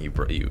joke, but then you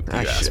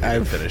asked me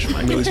to finish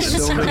my made question.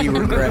 so many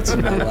regrets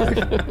in my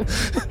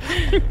life.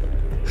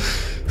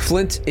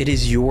 Flint, it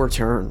is your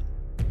turn.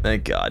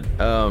 Thank God.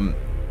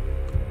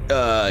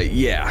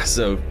 Yeah,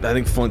 so I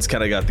think Flint's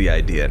kind of got the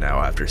idea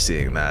now after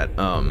seeing that.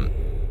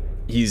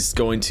 He's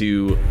going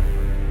to...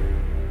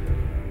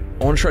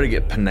 I want to try to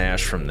get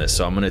panache from this,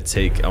 so I'm going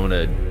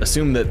to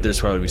assume that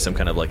there's probably be some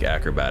kind of like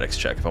acrobatics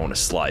check if I want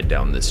to slide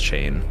down this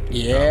chain.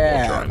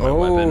 Yeah. While drawing my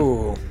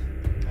weapon.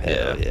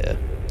 Hell yeah.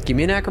 Give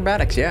me an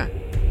acrobatics, yeah.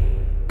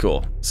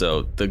 Cool.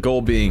 So the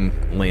goal being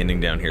landing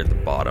down here at the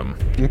bottom.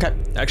 Okay.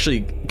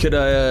 Actually, could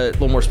I, a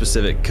little more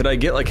specific, could I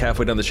get like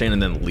halfway down the chain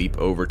and then leap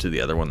over to the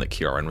other one that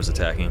Kiarynn was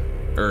attacking?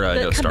 Or,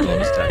 no, Starlight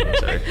was attacking,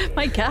 sorry.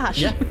 My gosh.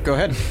 Yeah, go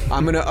ahead.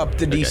 I'm going to up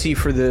the DC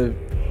for the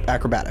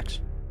acrobatics.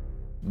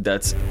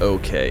 That's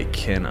okay.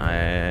 Can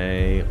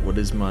I, what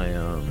is my,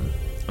 I'm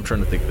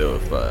trying to think though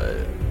if,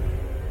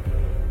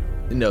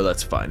 no,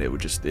 that's fine. It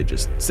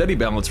just, steady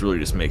balance really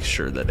just makes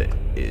sure that it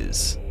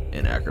is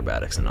in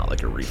acrobatics and not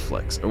like a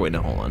reflex. Oh wait,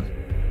 no, hold on.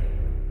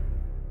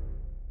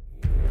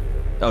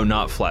 Oh,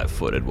 not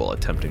flat-footed while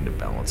attempting to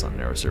balance on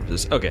narrow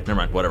surfaces. Okay, never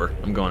mind, whatever.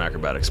 I'm going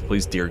acrobatics.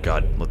 Please, dear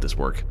God, let this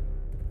work.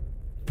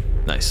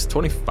 Nice,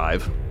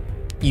 25.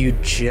 You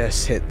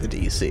just hit the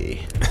DC.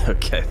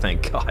 Okay,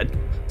 thank God.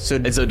 So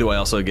do I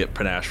also get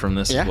panache from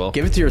this as well?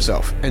 Give it to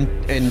yourself and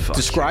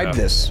describe yeah.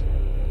 this.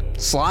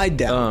 Slide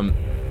down.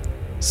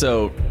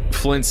 So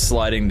Flint's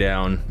sliding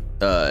down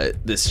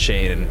this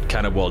chain and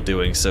kind of while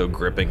doing so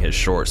gripping his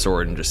short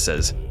sword and just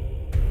says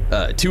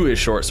to his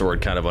short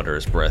sword kind of under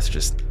his breath,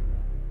 just,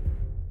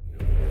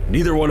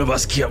 neither one of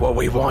us get what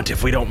we want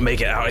if we don't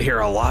make it out of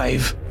here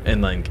alive.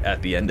 And like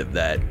at the end of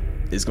that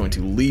is going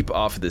to leap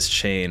off this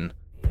chain,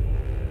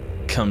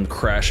 come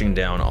crashing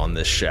down on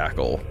this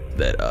shackle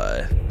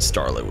that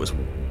Starlight was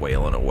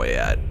wailing away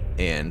at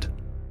and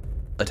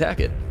attack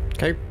it.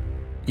 Okay.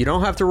 You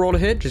don't have to roll to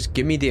hit, just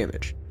give me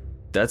damage.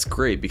 That's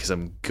great because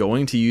I'm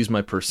going to use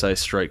my precise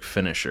strike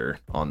finisher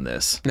on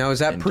this. Now, is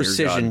that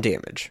precision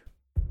damage?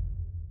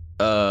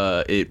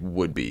 It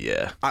would be,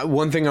 yeah.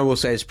 One thing I will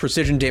say is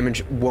precision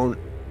damage won't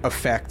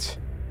affect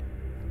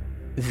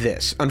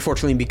this,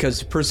 unfortunately,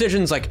 because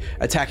precision's like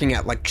attacking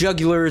at like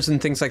jugulars and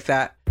things like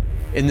that.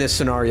 In this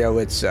scenario,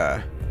 it's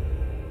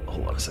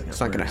hold on a second. It's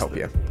not going to help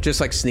you.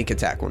 Just like sneak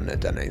attack wouldn't have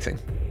done anything.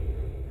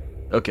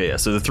 Okay, yeah.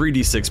 So the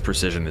 3d6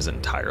 precision is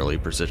entirely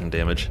precision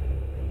damage.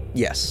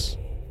 Yes.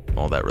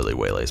 Well, that really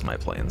waylays my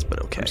plans,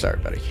 but okay. I'm sorry,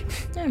 buddy.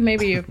 Yeah,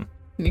 maybe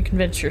you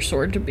convince your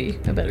sword to be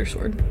a better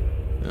sword.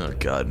 Oh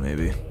God,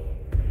 maybe.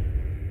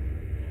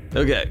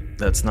 Okay,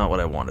 that's not what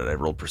I wanted. I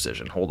rolled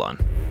precision. Hold on,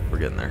 we're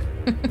getting there.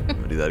 I'm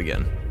gonna do that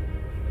again.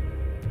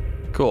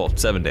 Cool,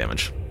 7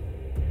 damage.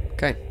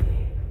 Okay.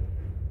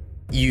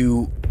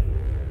 You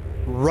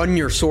run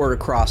your sword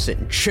across it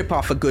and chip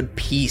off a good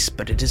piece,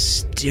 but it is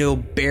still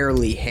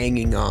barely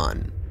hanging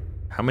on.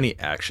 How many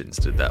actions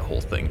did that whole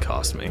thing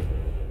cost me?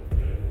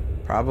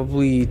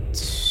 Probably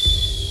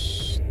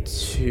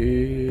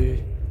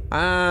 2.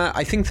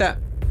 I think that...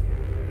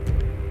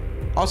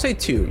 I'll say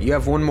 2. You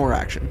have 1 more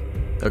action.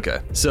 Okay,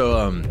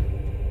 so,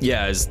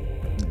 yeah, as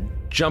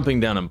jumping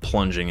down and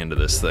plunging into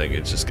this thing,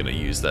 it's just gonna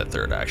use that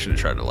third action to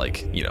try to,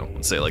 like, you know,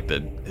 let's say like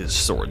his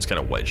sword's kind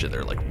of wedged in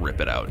there, like rip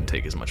it out and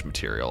take as much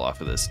material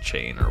off of this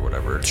chain or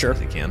whatever as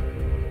he can.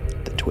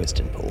 The twist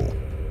and pull.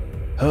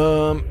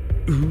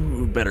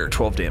 Ooh, better,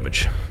 12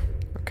 damage.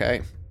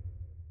 Okay.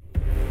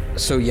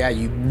 So yeah,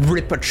 you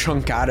rip a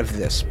chunk out of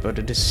this, but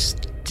it is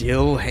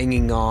still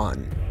hanging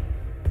on.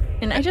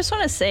 And I just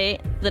want to say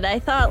that I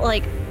thought,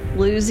 like,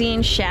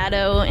 losing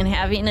Shadow and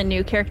having a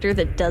new character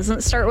that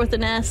doesn't start with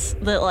an S,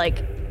 that,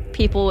 like,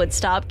 people would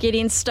stop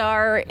getting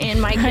Star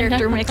and my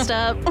character mixed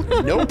up.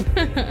 Nope.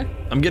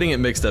 I'm getting it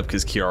mixed up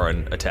because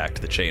Kiarynn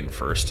attacked the chain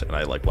first, and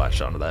I, like,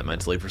 latched onto that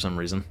mentally for some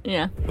reason.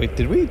 Yeah. Wait,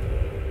 did we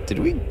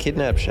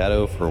kidnap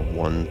Shadow for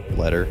 1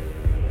 letter?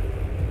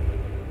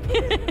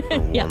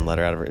 Yeah. 1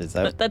 letter out of her? Is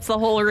that? That's the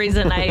whole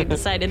reason I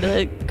decided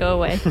to go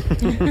away.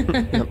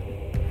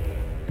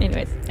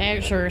 Anyways. They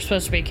actually were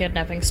supposed to be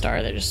kidnapping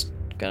Star. They just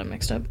got it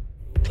mixed up.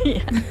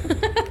 Yeah.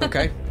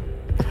 Okay.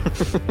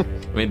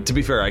 I mean, to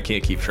be fair, I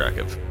can't keep track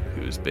of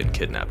who's been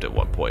kidnapped at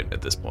what point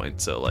at this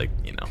point, so, like,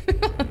 you know.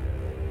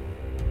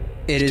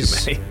 It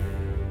is too many.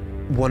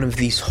 one of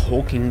these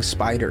hulking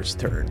spiders'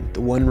 turn.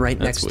 The one right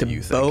That's next what to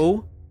you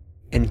Bo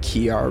and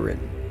Kiarynn.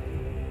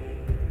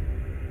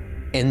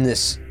 And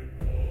this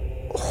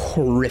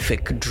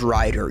horrific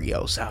Drider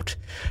yells out,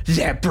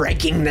 "They're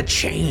breaking the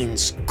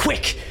chains!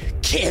 Quick,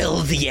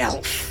 kill the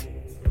elf!"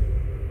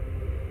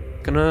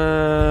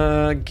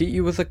 Gonna get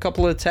you with a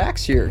couple of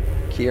attacks here,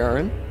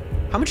 Kiarynn.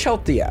 How much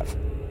health do you have?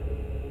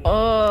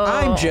 Oh,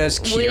 I'm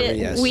just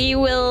curious. We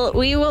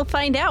will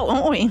find out,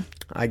 won't we?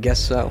 I guess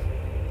so.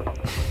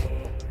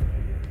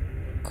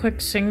 Quick,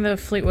 sing the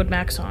Fleetwood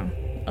Mac song.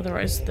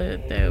 Otherwise,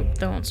 they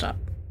won't stop.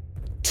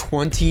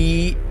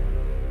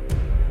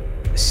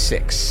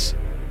 26.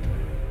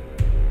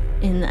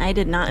 And I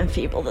did not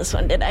enfeeble this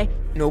one, did I?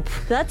 Nope.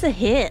 That's a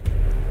hit.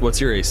 What's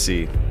your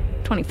AC?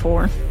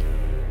 24.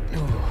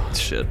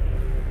 Shit.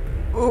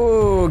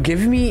 Oh,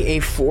 give me a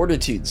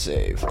fortitude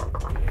save.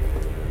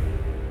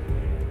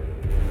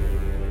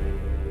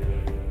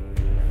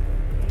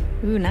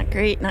 Ooh, not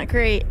great, not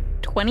great.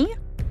 20?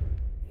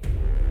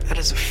 That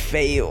is a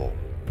fail.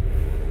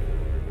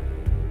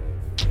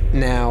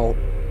 Now,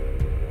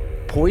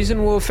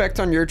 poison will affect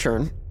on your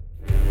turn,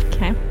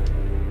 Okay.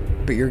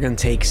 but you're going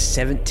to take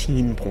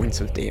 17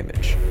 points of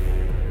damage.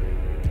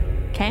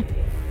 Okay.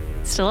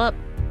 Still up.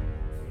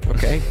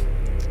 Okay?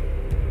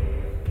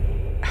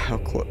 How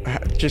close?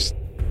 Just,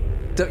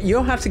 you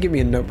don't have to give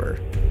me a number.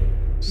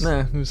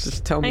 Nah,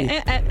 Just tell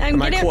me. I'm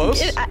Am I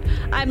close?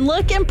 I'm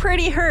looking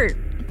pretty hurt.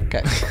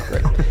 Okay,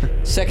 great.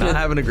 Second, not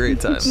having a great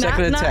time.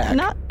 Second attack.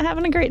 Not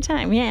having a great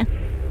time, yeah.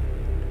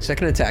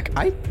 Second attack.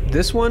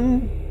 This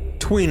one,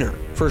 tweener,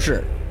 for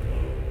sure.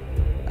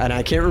 And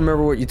I can't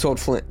remember what you told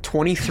Flint.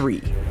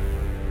 23.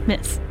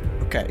 Miss.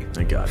 Okay.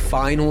 Thank God.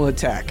 Final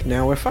attack.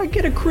 Now, if I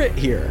get a crit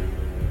here,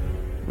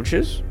 which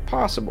is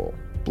possible,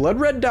 blood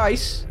red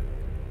dice.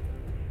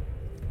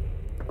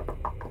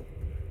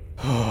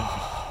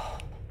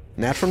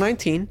 Natural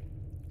 19.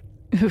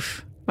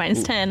 Oof.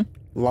 Minus 10.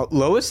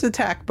 Lowest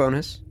attack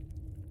bonus.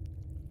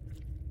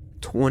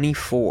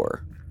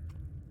 24.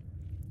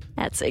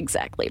 That's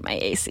exactly my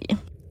AC.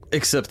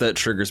 Except that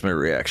triggers my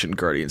reaction,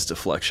 Guardian's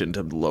Deflection,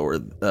 to lower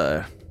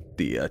the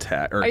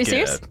attack. Or Are you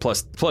serious?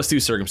 Plus 2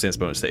 circumstance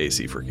bonus to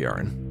AC for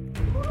Kiarynn.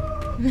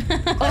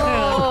 Oh,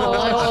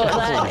 Oh,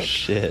 that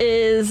shit.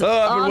 is Oh,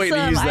 I've awesome. been waiting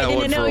to use that I one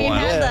didn't for know a you while.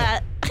 had Yeah.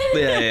 that.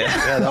 Yeah.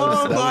 Yeah,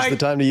 that was the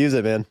time to use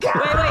it, man. Wait.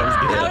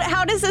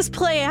 How does this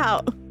play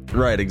out?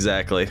 Right,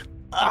 exactly.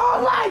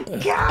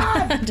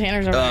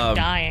 Tanner's already Um,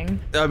 dying.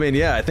 I mean,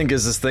 yeah, I think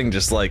as this thing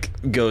just like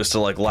goes to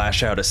like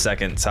lash out a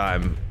second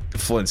time,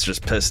 Flint's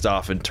just pissed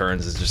off and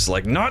turns is just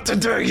like, not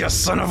today, you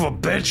son of a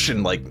bitch,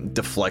 and like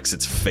deflects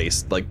its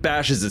face, like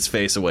bashes its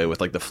face away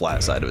with like the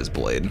flat side of his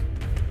blade.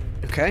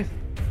 Okay.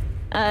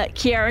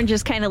 Kiarynn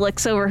just kind of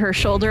looks over her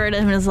shoulder at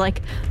him and is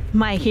like,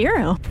 my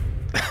hero.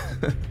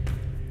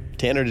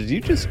 Tanner, did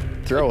you just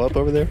throw up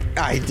over there?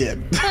 I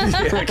did. Yeah,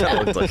 it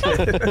kind of looked like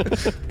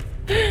it.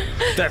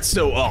 That's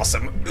so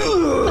awesome.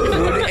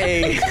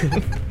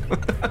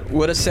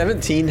 Would a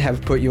 17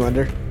 have put you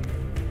under?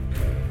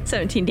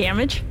 17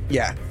 damage?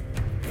 Yeah.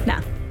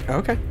 Nah.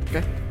 Okay.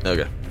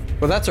 Okay,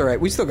 Well, that's all right.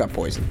 We still got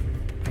poison.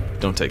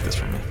 don't take this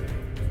from me.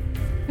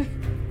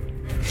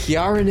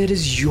 Kiarynn, it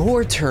is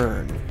your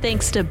turn.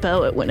 Thanks to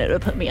Bo, it wouldn't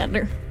have put me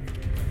under.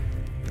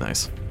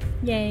 Nice.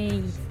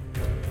 Yay.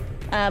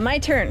 My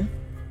turn.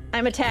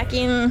 I'm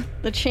attacking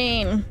the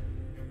chain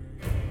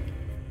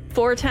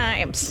 4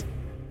 times.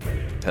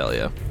 Hell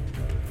yeah.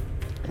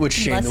 Which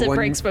chain? Unless The it one,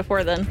 breaks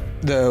before then.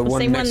 the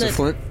one same next one to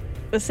Flint?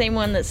 The same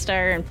one that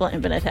Star and Flint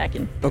have been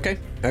attacking. Okay,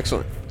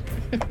 excellent.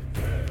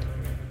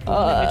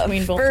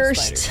 Between both the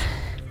First spiders.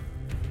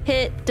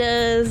 hit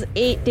does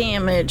 8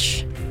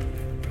 damage.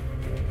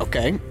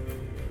 Okay.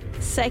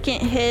 Second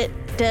hit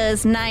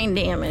does 9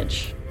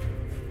 damage.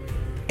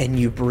 And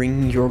you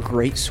bring your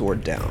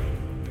greatsword down.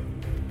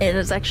 It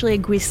is actually a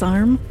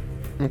guisarme.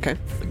 Okay.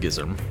 The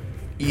Gizm.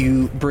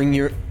 You bring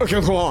your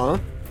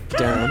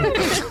down.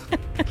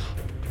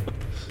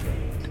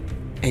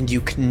 And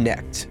you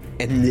connect.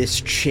 And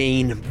this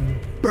chain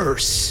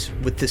bursts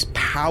with this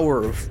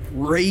power of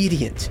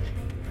radiant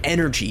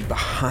energy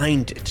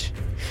behind it.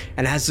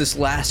 And as this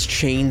last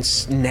chain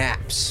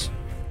snaps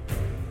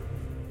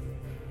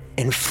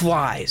and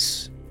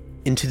flies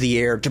into the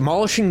air,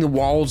 demolishing the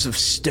walls of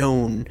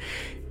stone,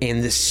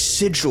 and the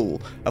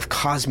sigil of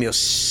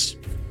Cosmos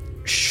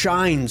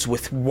shines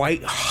with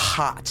white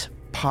hot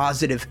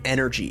positive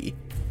energy,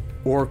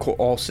 Oracle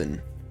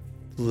Olsen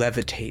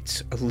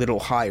levitates a little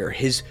higher,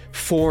 his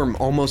form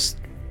almost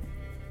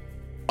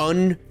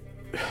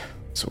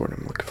what's the word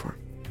I'm looking for?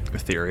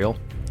 Ethereal.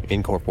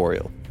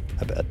 Incorporeal,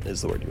 I bet,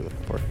 is the word you're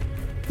looking for.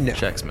 No.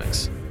 Chex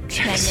Mix.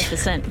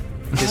 Magnificent.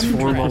 His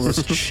form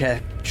almost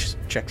checks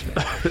me.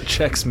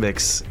 Chex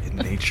Mix in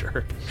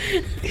nature.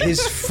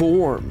 His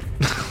form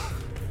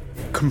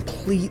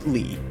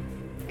completely,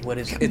 what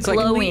is it? It's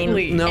Glowing,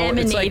 like no,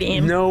 it's like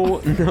emanating.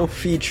 no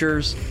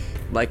features,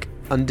 like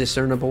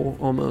undiscernible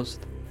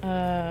almost.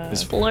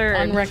 It's Blurred.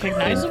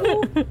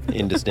 Unrecognizable?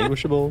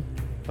 Indistinguishable.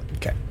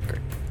 Okay, great.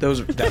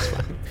 That's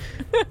fine.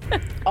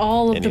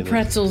 All of Any the of those.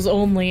 pretzels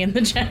only in the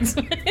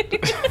Jackson.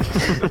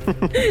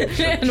 And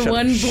Shut one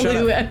up, blue shut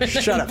up, M&M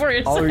shut up. for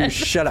his All of you, head.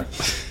 shut up.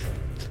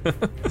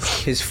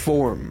 His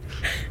form,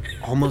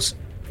 almost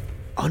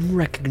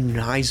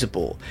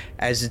unrecognizable,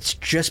 as it's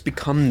just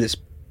become this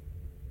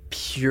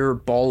pure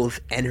ball of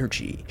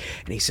energy.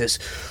 And he says,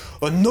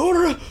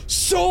 Honora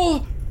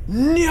Sol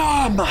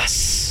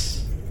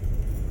Nyamas.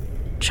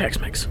 Chex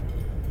Mix.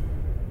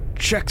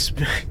 Chex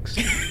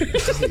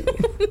Mix.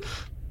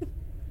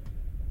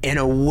 And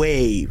a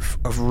wave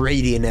of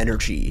radiant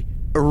energy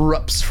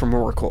erupts from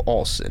Oracle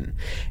Olsen.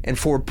 And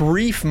for a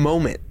brief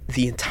moment,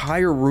 the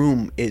entire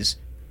room is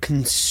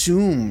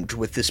consumed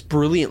with this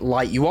brilliant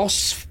light. You all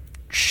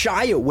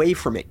shy away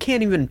from it,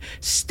 can't even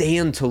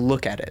stand to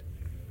look at it.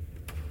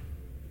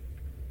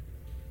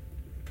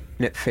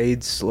 and it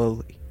fades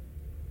slowly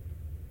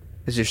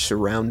as your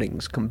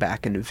surroundings come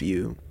back into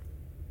view.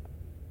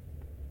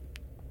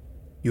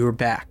 You are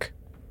back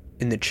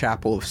in the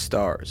Chapel of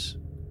Stars.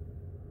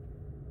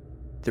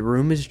 The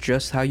room is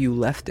just how you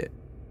left it.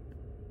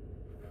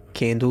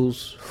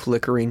 Candles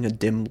flickering a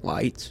dim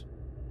light,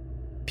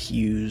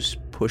 pews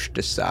pushed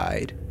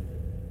aside.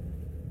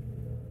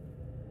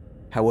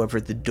 However,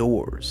 the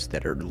doors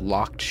that are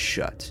locked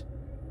shut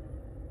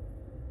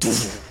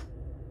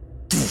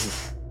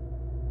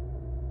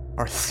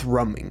are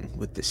thrumming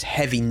with this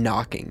heavy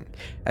knocking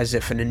as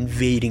if an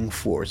invading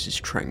force is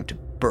trying to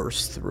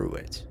burst through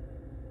it.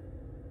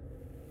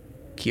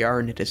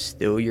 Kiarynn, it is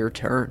still your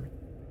turn.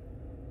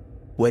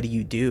 What do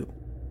you do?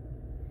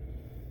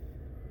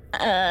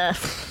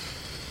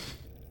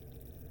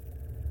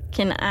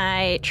 Can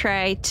I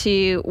try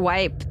to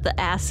wipe the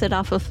acid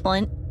off of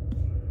Flint?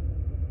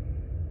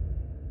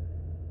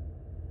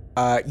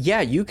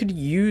 Yeah, you could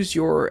use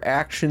your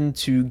action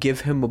to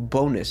give him a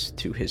bonus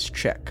to his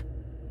check.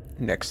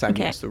 Next time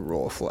he has to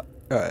roll a flat.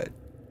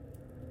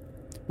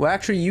 Well,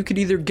 actually, you could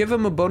either give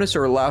him a bonus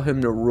or allow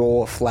him to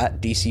roll a flat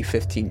DC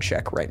 15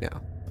 check right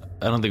now.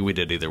 I don't think we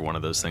did either one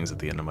of those things at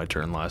the end of my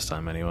turn last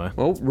time anyway.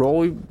 Well,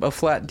 roll a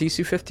flat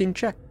DC 15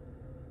 check.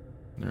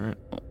 All right.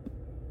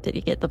 Did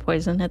he get the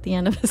poison at the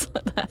end of his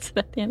last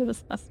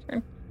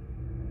turn?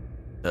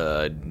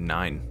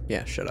 9.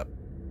 Yeah, shut up.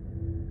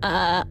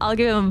 I'll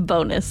give him a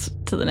bonus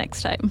to the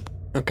next time.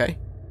 Okay.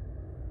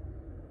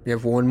 You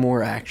have one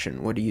more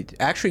action. What do you...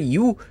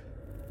 Actually,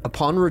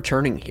 upon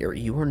returning here,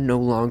 you are no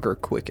longer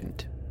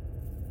quickened.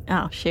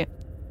 Oh, shoot.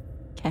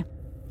 Okay.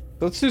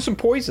 Let's do some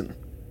poison.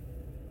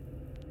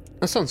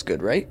 That sounds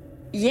good, right?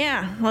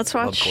 Yeah, let's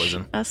watch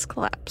poison. us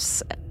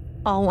collapse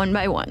all one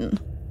by one.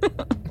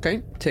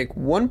 Okay, take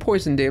 1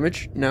 poison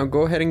damage. Now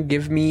go ahead and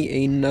give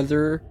me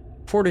another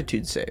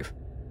fortitude save.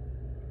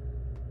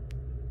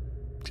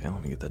 Okay,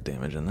 let me get that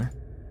damage in there.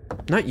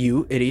 Not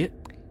you, idiot.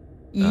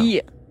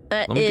 Yeah.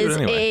 That Let me do it is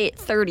anyway. a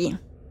 30.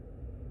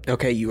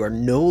 Okay, you are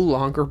no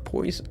longer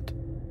poisoned.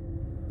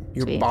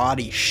 Your Sweet.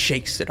 body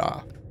shakes it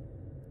off.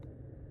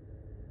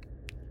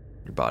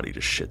 Your body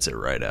just shits it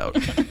right out.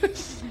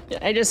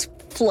 I just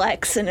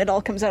flex and it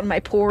all comes out of my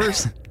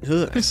pores.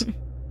 Ugh.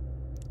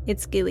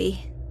 It's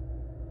gooey.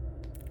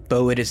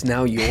 Bo, it is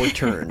now your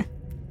turn.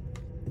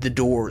 The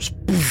doors.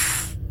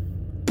 Poof,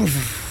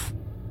 poof.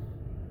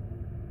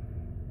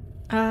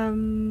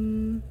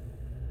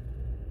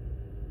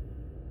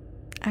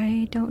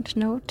 I don't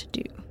know what to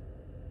do.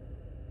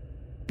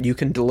 You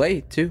can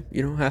delay, too.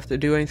 You don't have to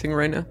do anything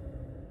right now.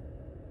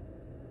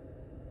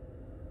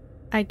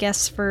 I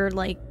guess for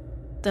like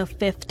the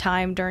 5th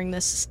time during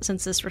this,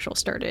 since this ritual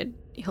started,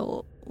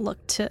 he'll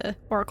look to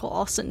Oracle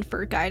Olsen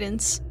for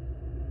guidance.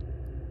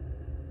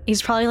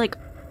 He's probably like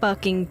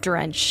fucking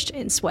drenched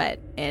in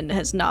sweat and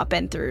has not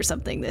been through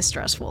something this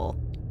stressful.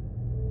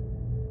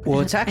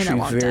 Well, it's in a actually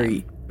long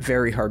very, time.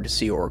 very hard to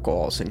see Oracle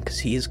Olsen because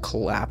he is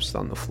collapsed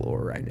on the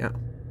floor right now.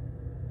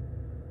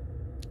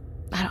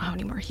 I don't have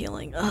any more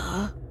healing.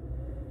 Ugh.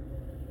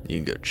 You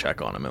can go check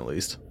on him at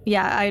least.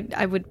 Yeah,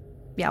 I would.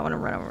 Yeah, I want to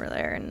run over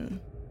there and.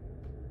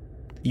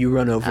 You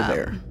run over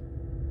there,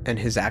 and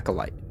his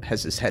acolyte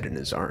has his head in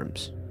his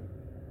arms.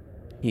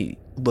 He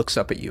looks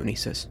up at you and he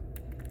says,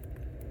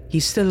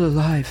 "He's still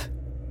alive.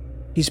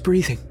 He's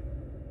breathing."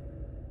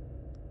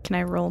 Can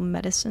I roll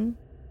medicine?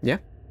 Yeah.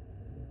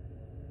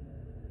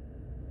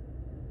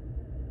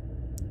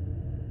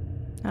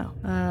 Oh,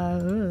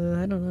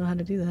 I don't know how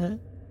to do that.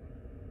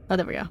 Oh,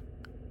 there we go.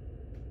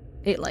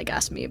 It like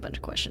asked me a bunch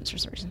of questions for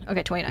some reason.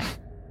 Okay, 29.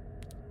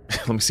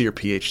 Let me see your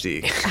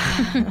PhD.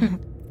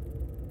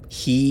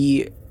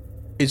 He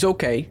is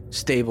okay,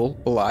 stable,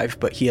 alive,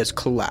 but he has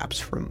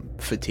collapsed from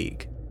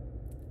fatigue.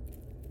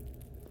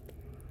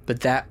 But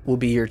that will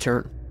be your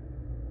turn.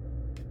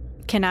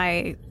 Can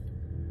I?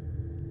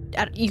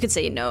 You could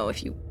say no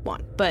if you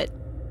want, but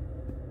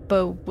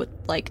Bo would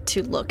like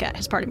to look at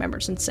his party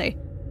members and say,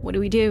 "What do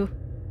we do?"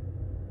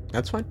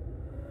 That's fine.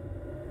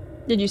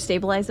 Did you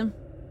stabilize him?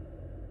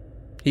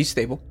 He's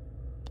stable.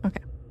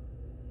 Okay.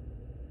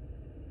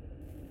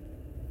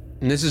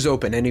 And this is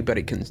open.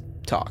 Anybody can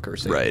talk or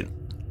say. Right.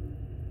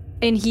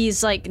 And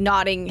he's like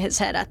nodding his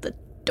head at the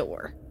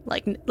door,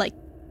 like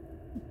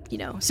you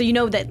know, so you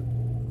know that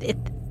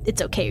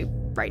it's okay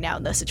right now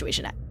in the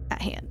situation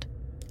at hand.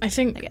 I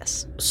think I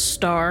guess.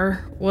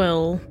 Star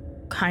will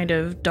kind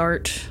of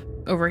dart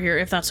over here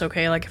if that's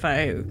okay. Like if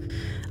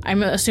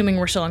I'm assuming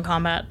we're still in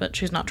combat, but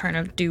she's not trying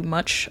to do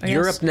much. I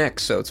You're guess. up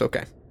next, so it's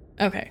okay.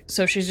 Okay,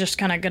 so she's just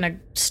kind of gonna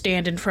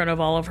stand in front of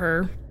all of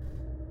her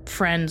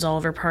friends, all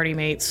of her party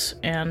mates,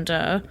 and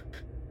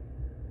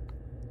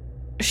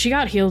she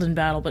got healed in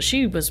battle, but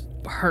she was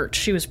hurt.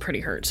 She was pretty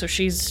hurt, so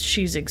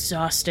she's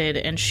exhausted,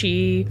 and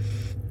she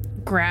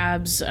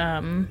grabs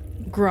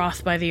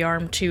Groth by the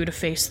arm too to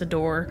face the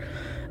door,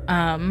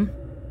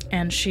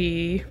 and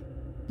she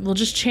will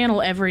just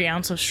channel every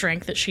ounce of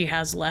strength that she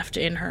has left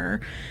in her,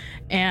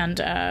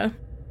 and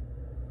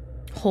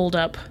hold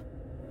up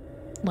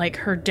like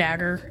her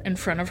dagger in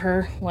front of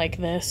her like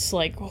this,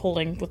 like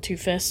holding with 2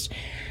 fists,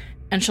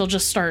 and she'll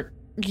just start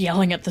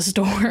yelling at this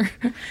door.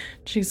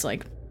 She's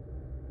like,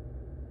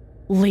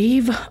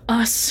 leave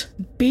us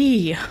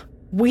be.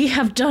 We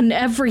have done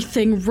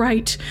everything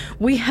right.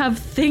 We have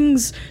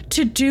things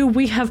to do.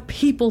 We have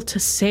people to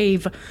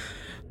save.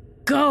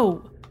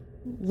 Go.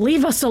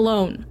 Leave us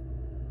alone.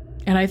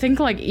 And I think,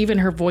 like, even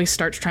her voice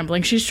starts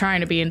trembling. She's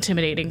trying to be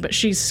intimidating, but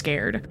she's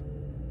scared.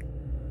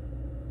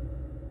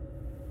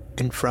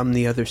 And from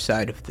the other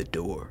side of the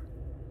door,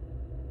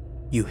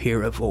 you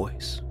hear a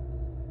voice.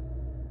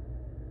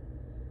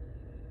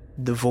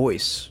 The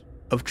voice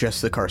of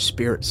Jessica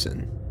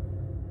Spiritson.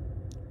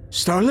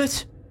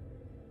 Starlet?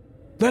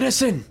 Let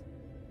us in!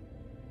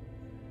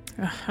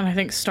 And I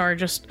think Star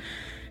just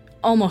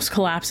almost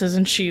collapses,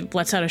 and she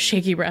lets out a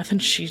shaky breath,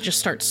 and she just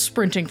starts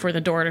sprinting for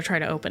the door to try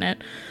to open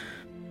it.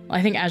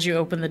 I think as you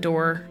open the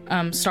door,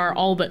 Star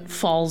all but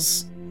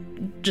falls,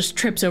 just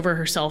trips over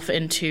herself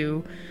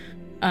into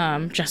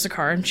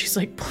Jessica, and she's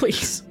like,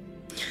 please,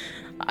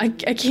 I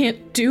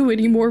can't do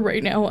any more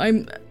right now.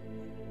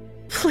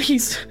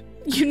 Please,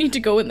 you need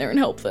to go in there and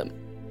help them.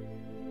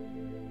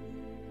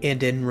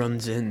 And in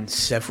runs in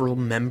several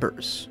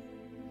members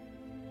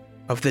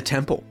of the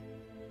temple.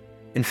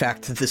 In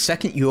fact, the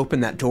second you open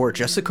that door,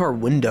 Jessica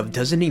Windove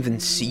doesn't even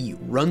see you,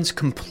 runs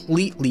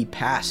completely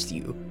past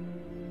you.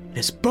 And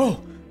is, Bo,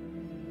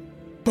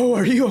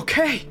 are you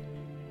okay?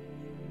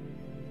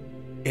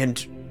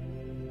 And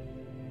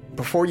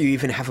before you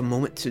even have a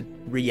moment to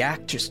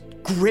react, just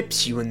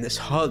grips you in this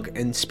hug,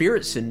 and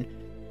Spiritson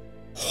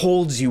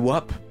holds you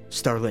up,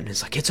 Starlet, and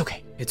is like, it's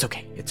okay,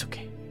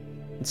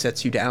 and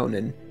sets you down,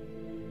 and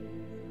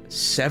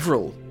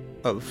several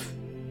of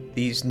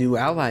these new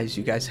allies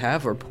you guys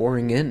have are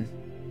pouring in,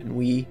 and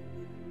we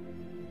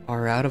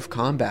are out of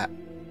combat.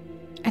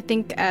 I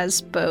think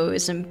as Bo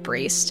is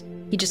embraced,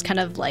 he just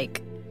kind of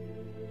like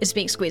is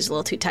being squeezed a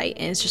little too tight,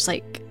 and it's just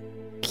like,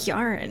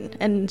 Kiarynn,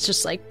 and it's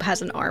just like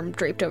has an arm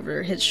draped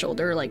over his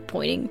shoulder, like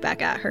pointing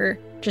back at her,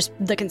 just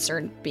the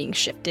concern being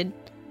shifted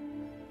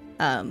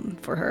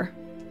for her.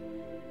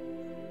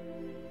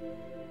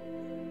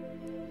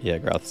 Yeah,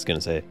 Groth is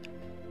gonna say,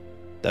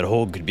 that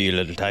hold could be a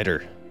little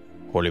tighter.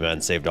 Holy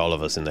Man saved all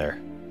of us in there.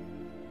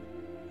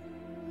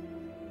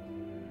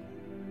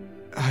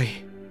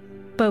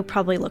 Bo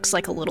probably looks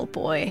like a little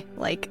boy,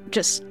 like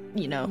just,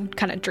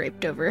 kind of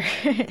draped over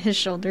his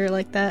shoulder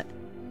like that,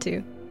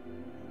 too.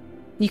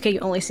 You can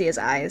only see his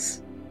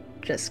eyes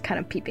just kind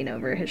of peeping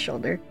over his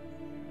shoulder.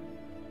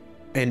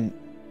 And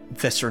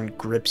Vesserin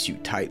grips you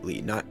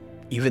tightly, not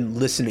even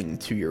listening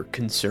to your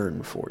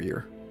concern for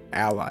your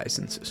allies,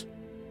 and says,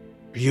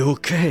 are you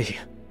okay?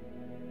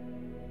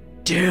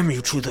 Damn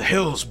you to the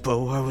hills,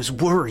 Bo. I was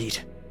worried.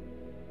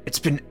 It's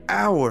been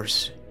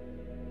hours.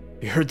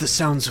 We heard the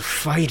sounds of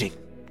fighting.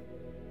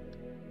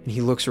 And he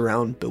looks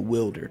around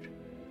bewildered.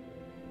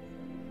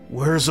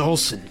 Where's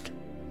Olsen?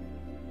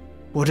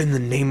 What in the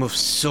name of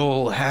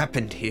soul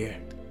happened here?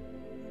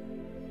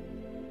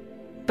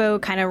 Bo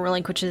kind of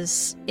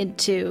relinquishes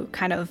into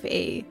kind of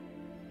I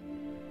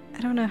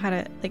don't know how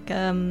to,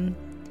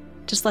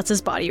 just lets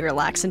his body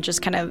relax and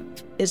just kind of,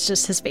 it's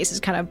just his face is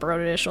kind of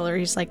burrowed at his shoulder.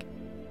 He's like,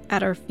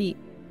 at our feet.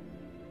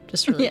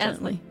 Just really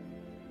gently.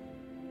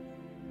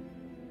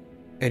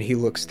 And he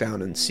looks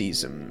down and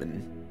sees him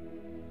and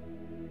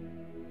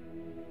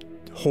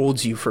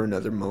holds you for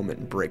another moment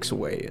and breaks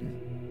away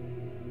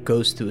and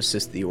goes to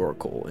assist the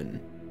Oracle. And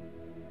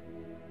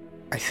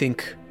I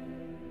think,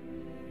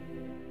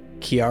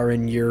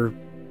 Kiarynn, you're...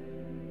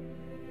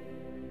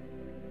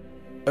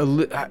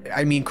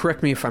 I mean,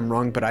 correct me if I'm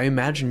wrong, but I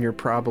imagine you're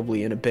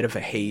probably in a bit of a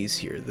haze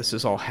here. This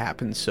has all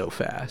happened so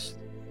fast.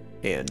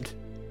 And...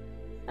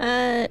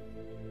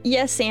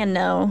 yes and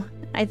no.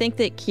 I think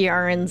that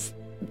Kiarynn's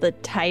the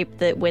type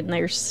that when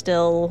they're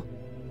still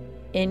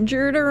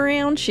injured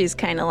around, she's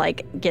kind of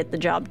like, get the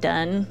job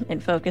done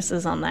and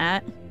focuses on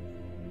that.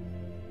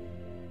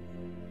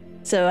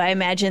 So I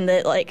imagine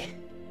that, like,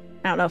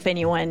 I don't know if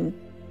anyone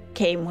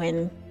came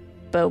when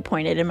Bo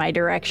pointed in my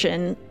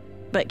direction,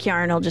 but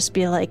Kiarynn will just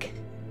be like,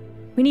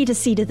 we need to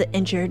see to the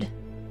injured.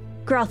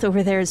 Groth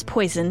over there is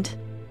poisoned.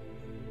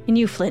 And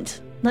you,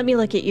 Flint, let me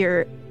look at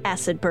your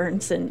acid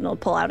burns, and they'll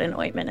pull out an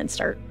ointment and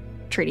start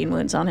treating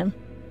wounds on him.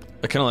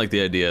 I kind of like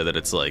the idea that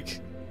it's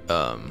like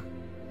a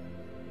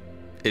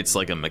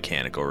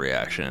mechanical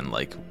reaction,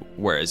 like,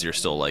 whereas you're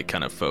still like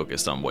kind of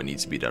focused on what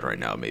needs to be done right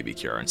now. Maybe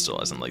Kiarynn still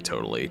hasn't like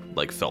totally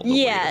like felt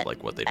the weight of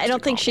like what they just I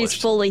don't think she's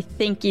fully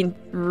thinking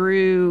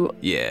through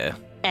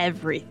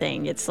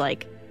everything. It's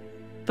like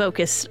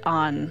focused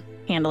on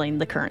handling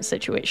the current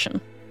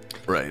situation.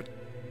 Right.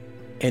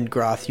 And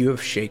Groth, you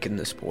have shaken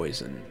this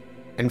poison.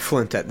 And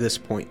Flint, at this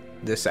point,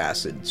 this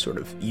acid sort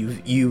of,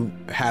 you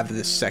have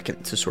this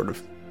second to sort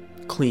of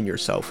clean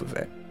yourself of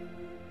it.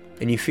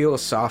 And you feel a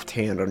soft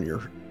hand on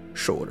your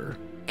shoulder,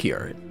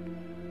 Kiarynn.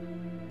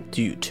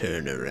 Do you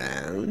turn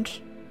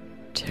around?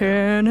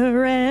 Turn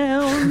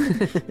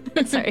around.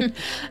 Sorry.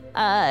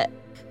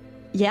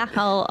 Yeah,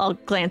 I'll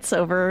glance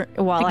over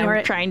while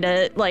I'm trying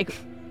to like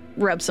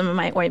rub some of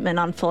my ointment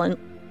on Flint.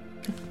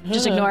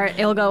 Just ignore it.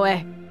 It'll go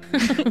away.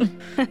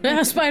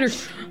 Spider.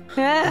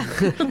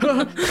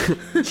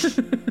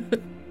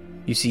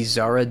 You see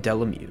Zara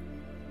Delamute,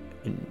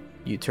 and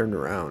you turn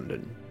around,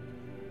 and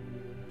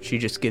she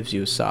just gives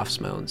you a soft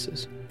smile and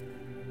says,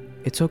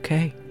 "It's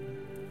okay.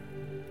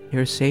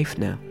 You're safe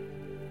now."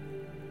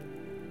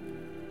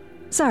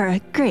 Zara,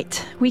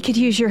 great. We could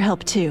use your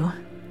help too.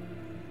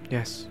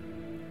 Yes.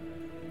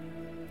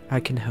 I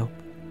can help.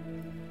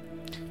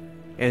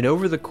 And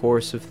over the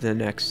course of the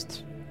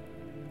next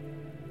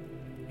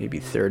maybe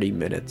 30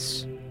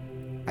 minutes,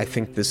 I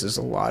think this is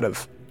a lot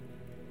of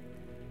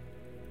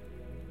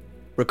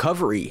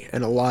recovery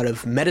and a lot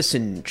of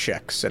medicine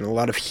checks and a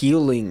lot of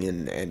healing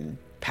and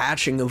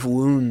patching of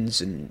wounds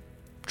and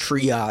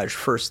triage,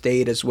 first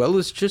aid, as well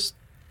as just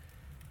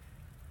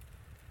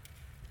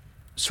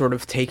sort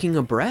of taking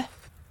a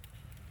breath.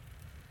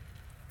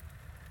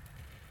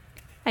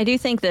 I do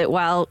think that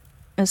while,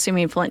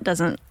 assuming Flint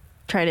doesn't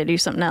try to do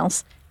something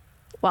else,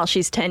 while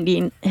she's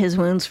tending his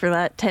wounds for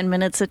that 10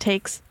 minutes it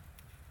takes,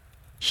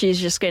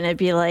 she's just going to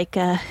be like,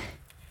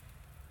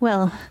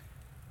 well,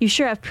 you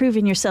sure have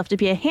proven yourself to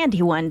be a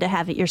handy one to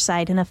have at your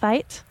side in a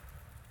fight.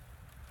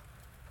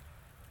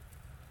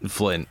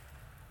 Flint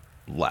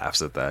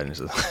laughs at that and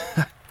says,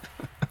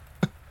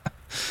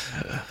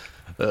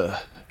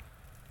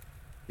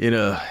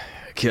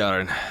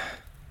 Kiarynn.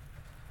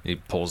 He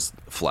pulls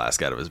a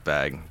flask out of his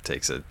bag,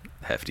 takes a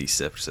hefty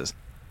sip, says,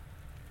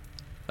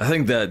 I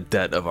think that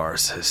debt of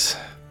ours is,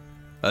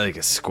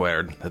 it's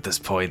squared at this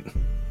point,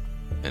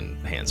 and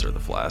hands her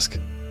the flask.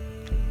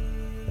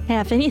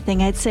 Yeah, if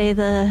anything, I'd say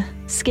the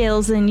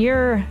scale's in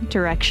your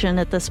direction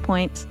at this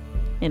point.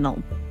 And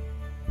I'll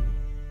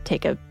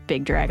take a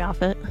big drag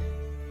off it,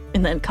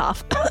 and then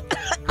cough.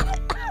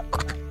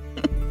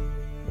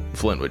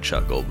 Flint would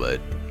chuckle, but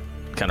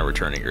kind of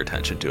returning your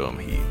attention to him,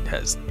 he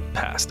has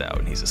passed out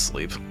and he's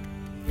asleep.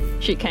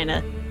 She kind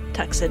of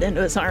tucks it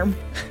into his arm.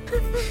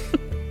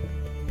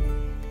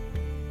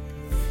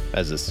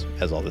 As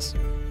all this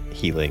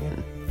healing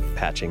and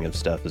patching of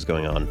stuff is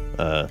going on,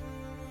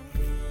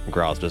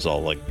 Groth is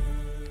all like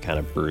kind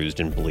of bruised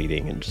and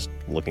bleeding and just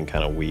looking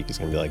kind of weak. He's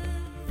gonna be like,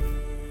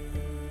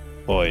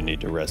 "Oh, I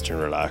need to rest and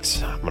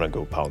relax. I'm gonna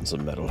go pound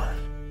some metal.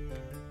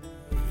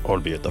 I'll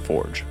be at the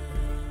forge."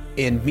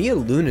 And Mia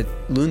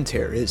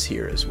Lunter is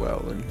here as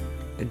well,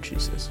 and she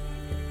says,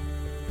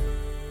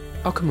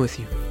 "I'll come with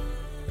you.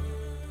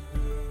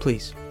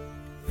 Please."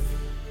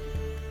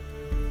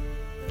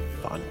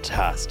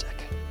 Fantastic.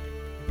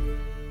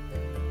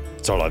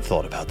 It's all I've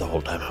thought about the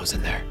whole time I was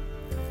in there.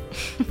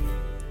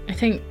 I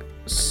think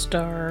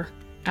Star,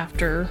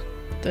 after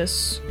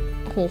this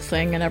whole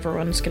thing and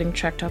everyone's getting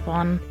checked up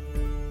on,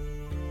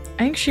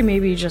 I think she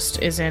maybe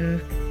just is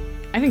in,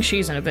 I think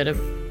she's in a bit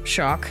of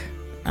shock.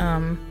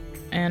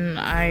 And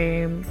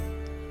I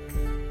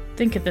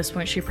think at this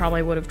point she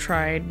probably would have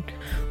tried,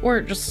 or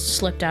just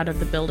slipped out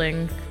of the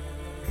building,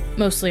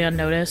 mostly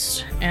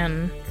unnoticed,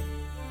 and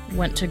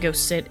went to go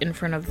sit in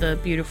front of the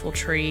beautiful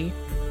tree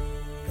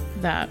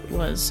that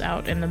was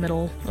out in the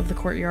middle of the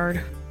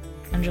courtyard,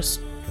 and just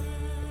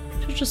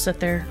sit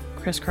there,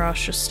 crisscross,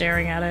 just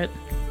staring at it,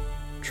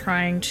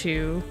 trying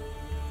to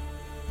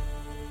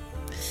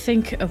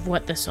think of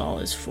what this all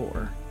is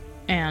for,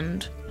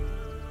 and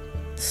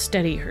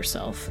steady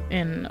herself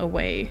in a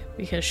way,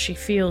 because she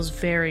feels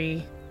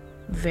very,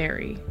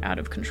 very out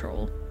of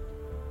control.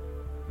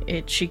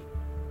 She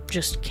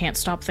just can't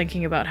stop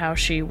thinking about how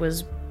she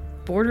was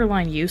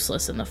borderline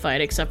useless in the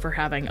fight, except for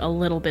having a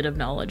little bit of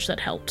knowledge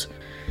that helped.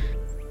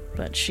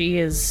 But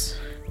she's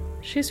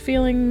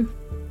feeling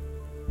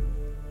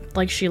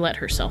like she let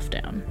herself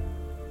down.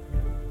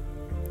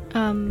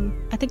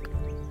 I think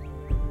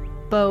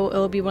Bo,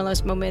 it'll be one of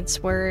those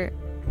moments where,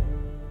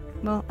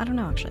 well, I don't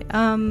know actually.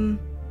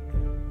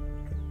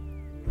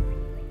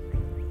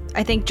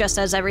 I think just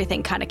as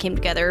everything kind of came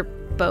together,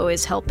 Bo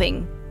is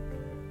helping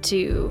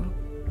to,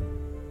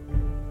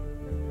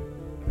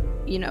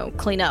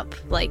 clean up,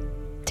 like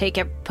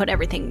put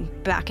everything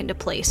back into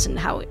place and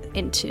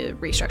into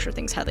restructure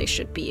things how they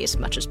should be as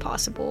much as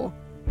possible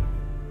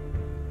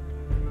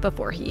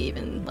before he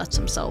even lets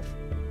himself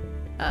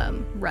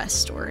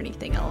rest or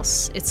anything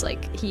else. It's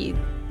like he,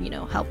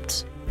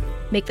 helped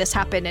make this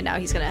happen, and now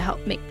he's gonna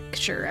help make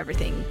sure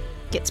everything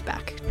gets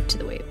back to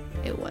the way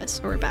it was,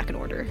 or back in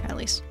order at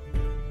least.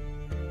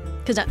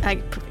 Because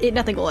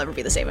nothing will ever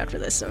be the same after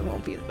this, so it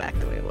won't be back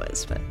the way it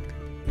was. But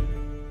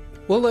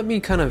Well, let me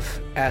kind of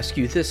ask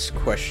you this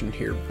question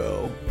here,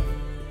 Bo.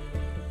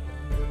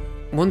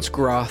 Once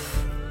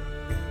Groth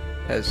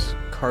has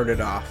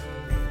carted off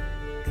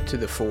to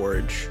the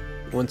forge,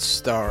 once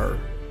Star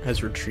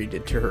has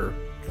retreated to her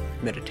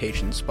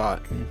meditation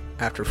spot, and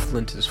after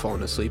Flint has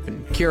fallen asleep,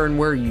 and Kiarynn,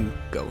 where are you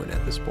going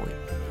at this point?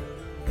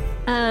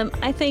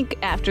 I think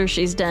after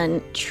she's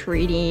done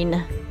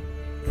treating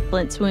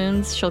Flint's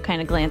wounds, she'll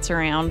kind of glance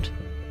around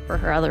for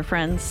her other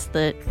friends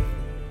that,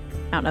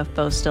 I don't know if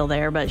Bo's still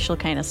there, but she'll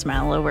kind of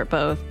smile over at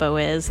Bo if Bo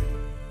is.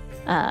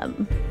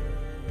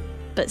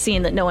 But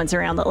seeing that no one's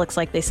around that looks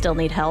like they still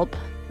need help,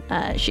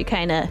 she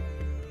kind of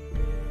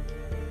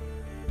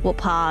will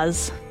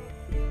pause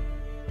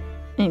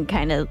and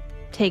kind of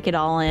take it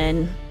all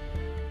in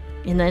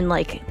And then,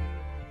 like,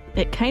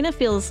 it kind of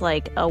feels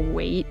like a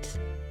weight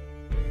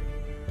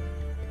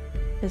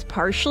has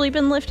partially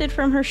been lifted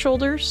from her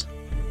shoulders.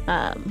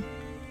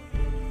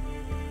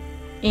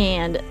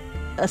 And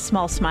a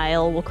small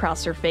smile will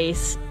cross her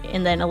face,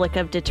 and then a look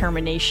of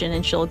determination,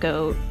 and she'll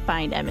go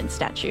find Emmon's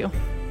statue.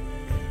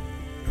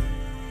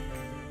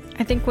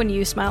 I think when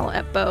you smile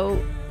at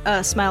Bo,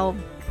 a smile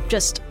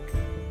just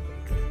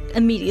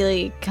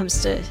immediately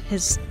comes to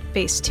his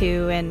face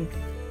too, and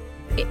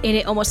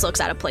it almost looks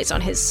out of place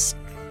on his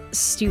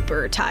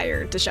super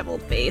tired,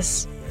 disheveled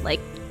face. Like,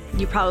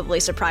 you're probably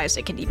surprised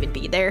it can even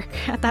be there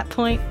at that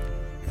point.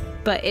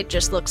 But it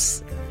just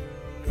looks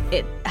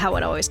how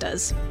it always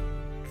does.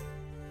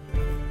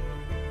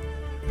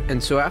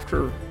 And so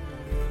after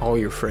all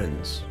your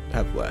friends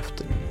have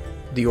left and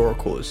the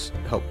Oracle is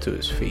helped to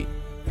his feet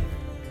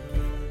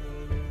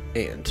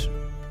and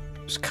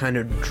is kind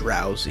of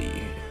drowsy,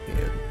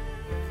 and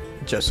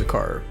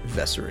Jessica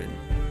Vesserin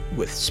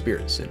with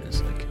spirits in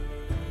is like,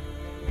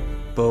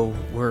 Bo,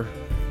 we're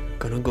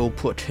gonna go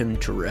put him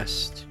to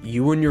rest.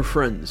 You and your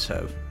friends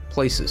have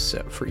places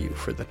set for you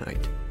for the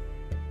night.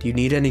 Do you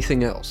need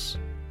anything else?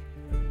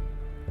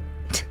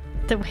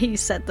 The way you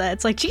said that,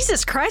 it's like,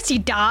 Jesus Christ, he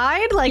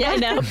died? Like, Yeah, I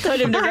know. Put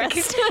him to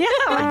rest.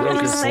 Yeah,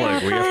 Broke his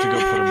leg. We have to go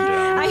put him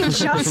down. I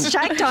just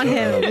checked on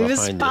him. It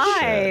was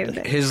Behind the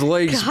fine. His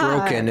leg's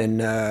God. broken,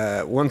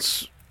 and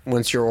once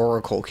your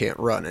Oracle can't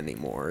run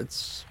anymore,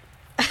 it's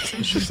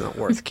just not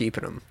worth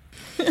keeping him.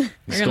 He's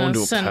We're going gonna to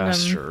a send him,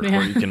 pasture yeah.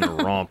 where you can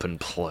romp and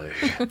play.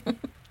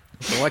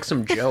 I like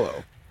some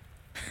Jello.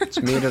 It's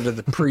made out of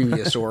the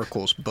previous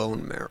Oracle's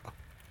bone marrow.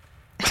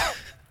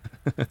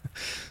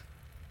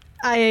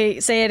 I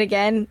say it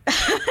again.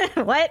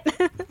 What?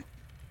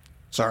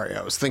 Sorry,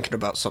 I was thinking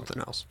about something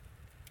else.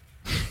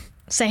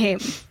 Same.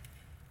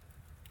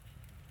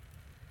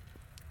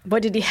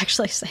 What did he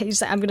actually say? He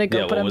said, I'm gonna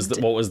go put him what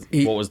was the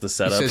He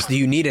setup? says, "Do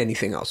you need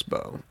anything else,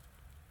 Bo?"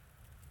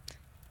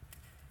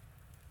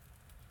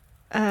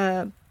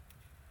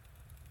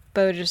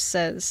 Bo just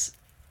says,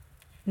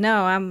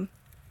 "No, I'm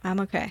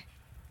okay."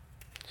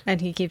 And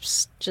he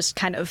keeps just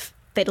kind of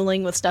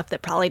fiddling with stuff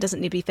that probably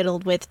doesn't need to be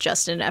fiddled with,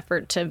 just in an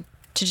effort to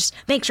just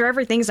make sure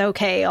everything's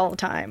okay all the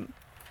time.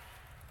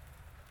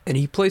 And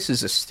he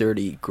places a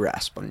sturdy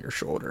grasp on your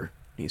shoulder.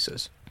 He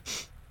says,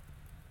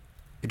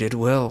 "You did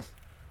well.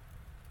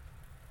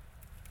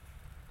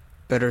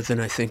 Better than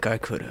I think I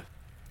could have.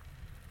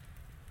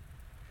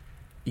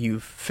 You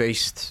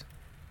faced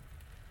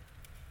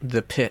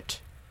the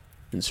pit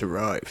and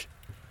survived.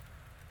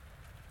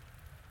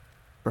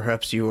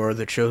 Perhaps you are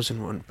the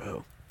chosen one,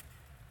 Bo.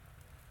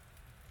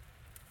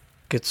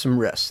 Get some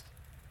rest.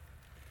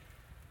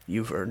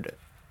 You've earned it."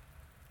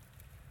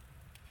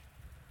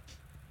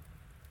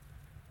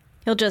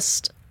 He'll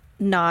just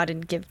nod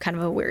and give kind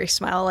of a weary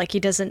smile, like he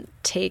doesn't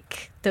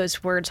take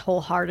those words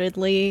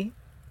wholeheartedly.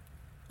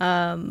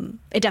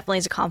 It definitely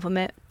is a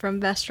compliment from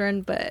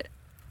Vestrin, but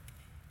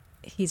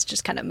he's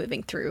just kind of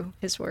moving through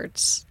his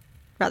words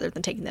rather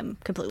than taking them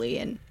completely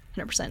in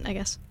 100%, I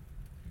guess.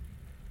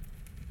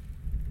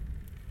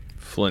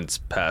 Flint's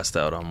passed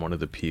out on one of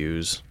the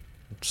pews,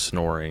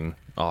 snoring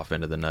off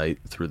into the night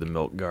through the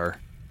milk jar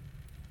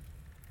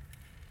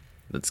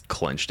that's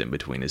clenched in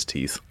between his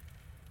teeth.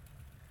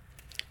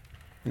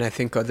 And I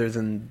think other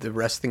than the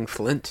resting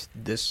Flint,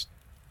 this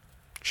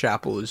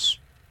chapel is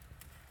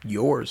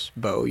yours,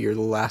 Bo. You're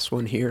the last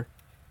one here.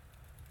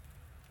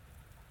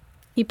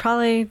 He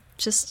probably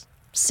just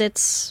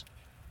sits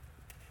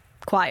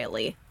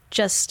quietly,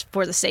 just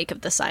for the sake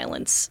of the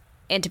silence,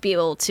 and to be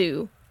able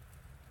to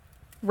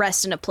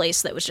rest in a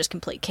place that was just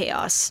complete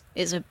chaos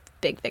is a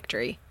big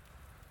victory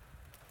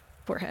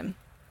for him.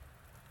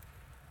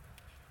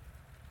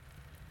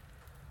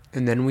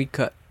 And then we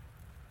cut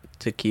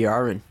to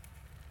Kiarynn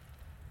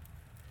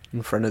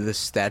in front of the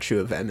statue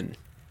of Emmon.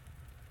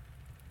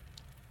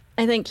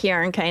 I think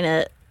Kiarynn kind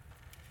of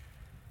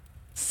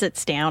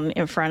sits down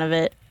in front of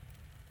it,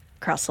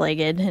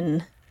 cross-legged,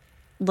 and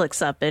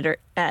looks up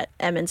at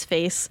Emmon's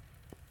face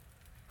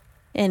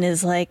and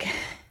is like,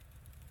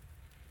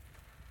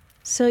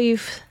 "So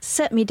you've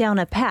set me down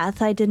a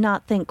path I did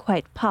not think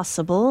quite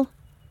possible,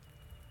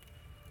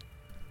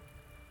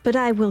 but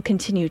I will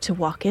continue to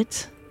walk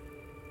it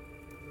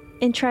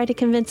and try to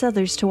convince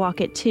others to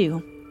walk it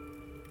too.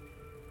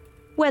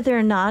 Whether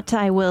or not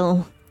I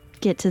will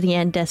get to the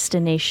end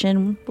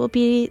destination will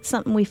be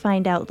something we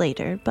find out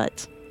later,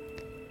 but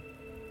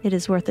it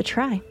is worth a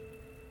try."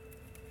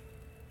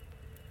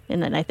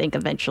 And then I think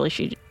eventually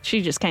she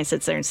just kind of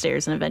sits there and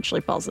stares and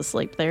eventually falls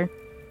asleep there.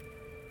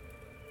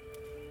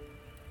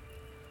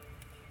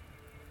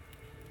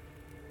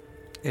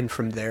 And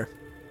from there,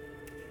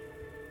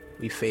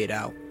 we fade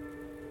out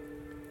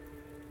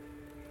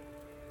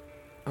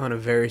on a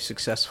very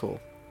successful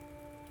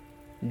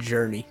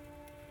journey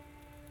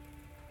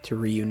to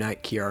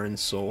reunite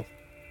Kiarynn's soul.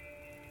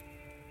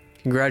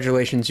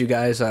 Congratulations, you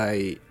guys.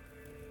 I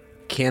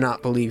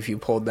cannot believe you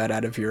pulled that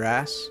out of your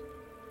ass.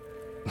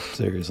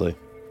 Seriously.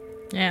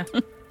 Yeah.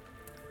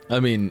 I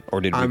mean,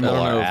 Or did we I'm pull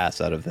gonna- our ass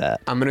out of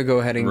that? I'm going to go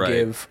ahead and Right.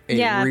 give a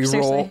Yeah, reroll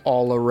seriously.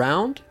 all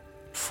around.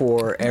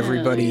 for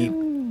everybody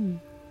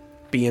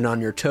being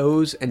on your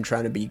toes and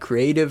trying to be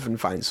creative and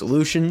find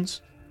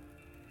solutions.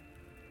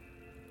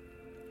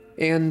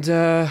 And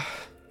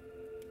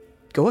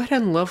go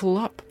ahead and level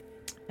up.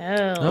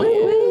 Hell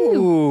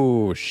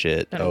Oh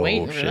shit. Been Oh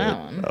waiting for shit. that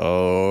one.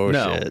 Oh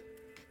No. shit.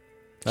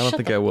 I don't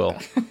think I will.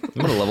 I'm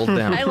gonna level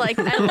down. I like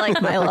my Go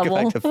level.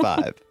 back to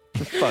 5.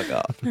 Fuck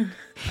off.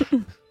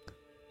 And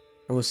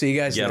we'll see you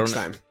guys Yeah, I next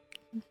don't-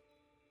 time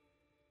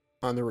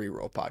on the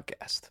Reroll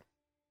Podcast.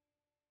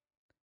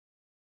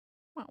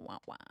 Wah, wah,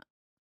 wah.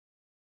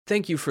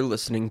 Thank you for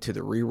listening to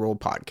the Reroll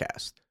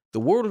Podcast. The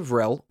world of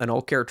Rel and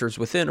all characters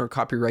within are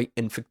copyright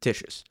and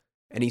fictitious.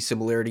 Any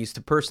similarities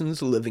to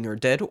persons, living or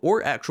dead,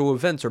 or actual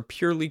events are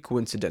purely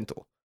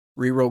coincidental.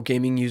 Reroll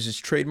Gaming uses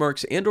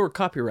trademarks and or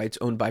copyrights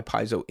owned by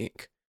Paizo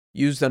Inc.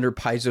 Used under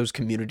Paizo's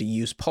community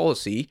use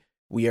policy,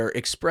 we are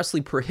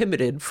expressly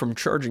prohibited from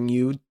charging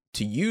you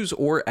to use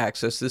or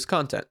access this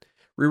content.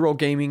 Reroll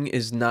Gaming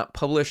is not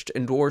published,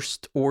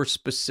 endorsed, or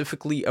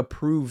specifically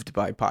approved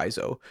by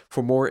Paizo.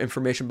 For more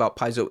information about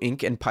Paizo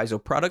Inc. and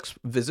Paizo products,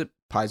 visit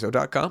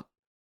paizo.com.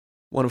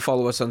 Want to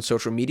follow us on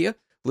social media,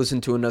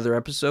 listen to another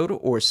episode,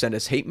 or send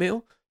us hate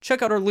mail?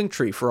 Check out our link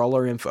tree for all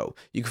our info.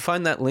 You can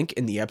find that link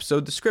in the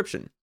episode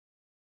description.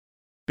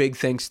 Big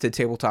thanks to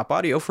Tabletop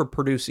Audio for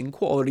producing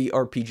quality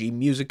RPG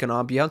music and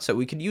ambiance that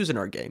we could use in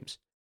our games.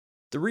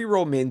 The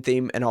Reroll main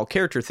theme and all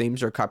character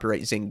themes are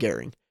copyright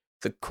Zangaring.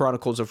 The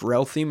Chronicles of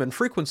Rel theme and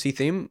Frequency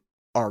theme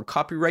are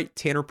copyright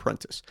Tanner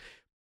Prentice.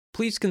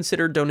 Please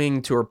consider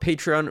donating to our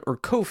Patreon or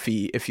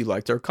Ko-fi if you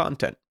liked our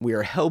content. We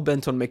are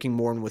hell-bent on making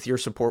more, and with your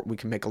support we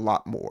can make a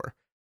lot more.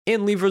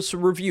 And leave us a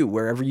review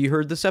wherever you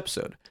heard this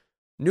episode.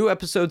 New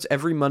episodes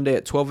every Monday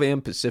at 12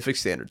 a.m. Pacific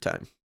Standard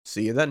Time.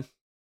 See you then.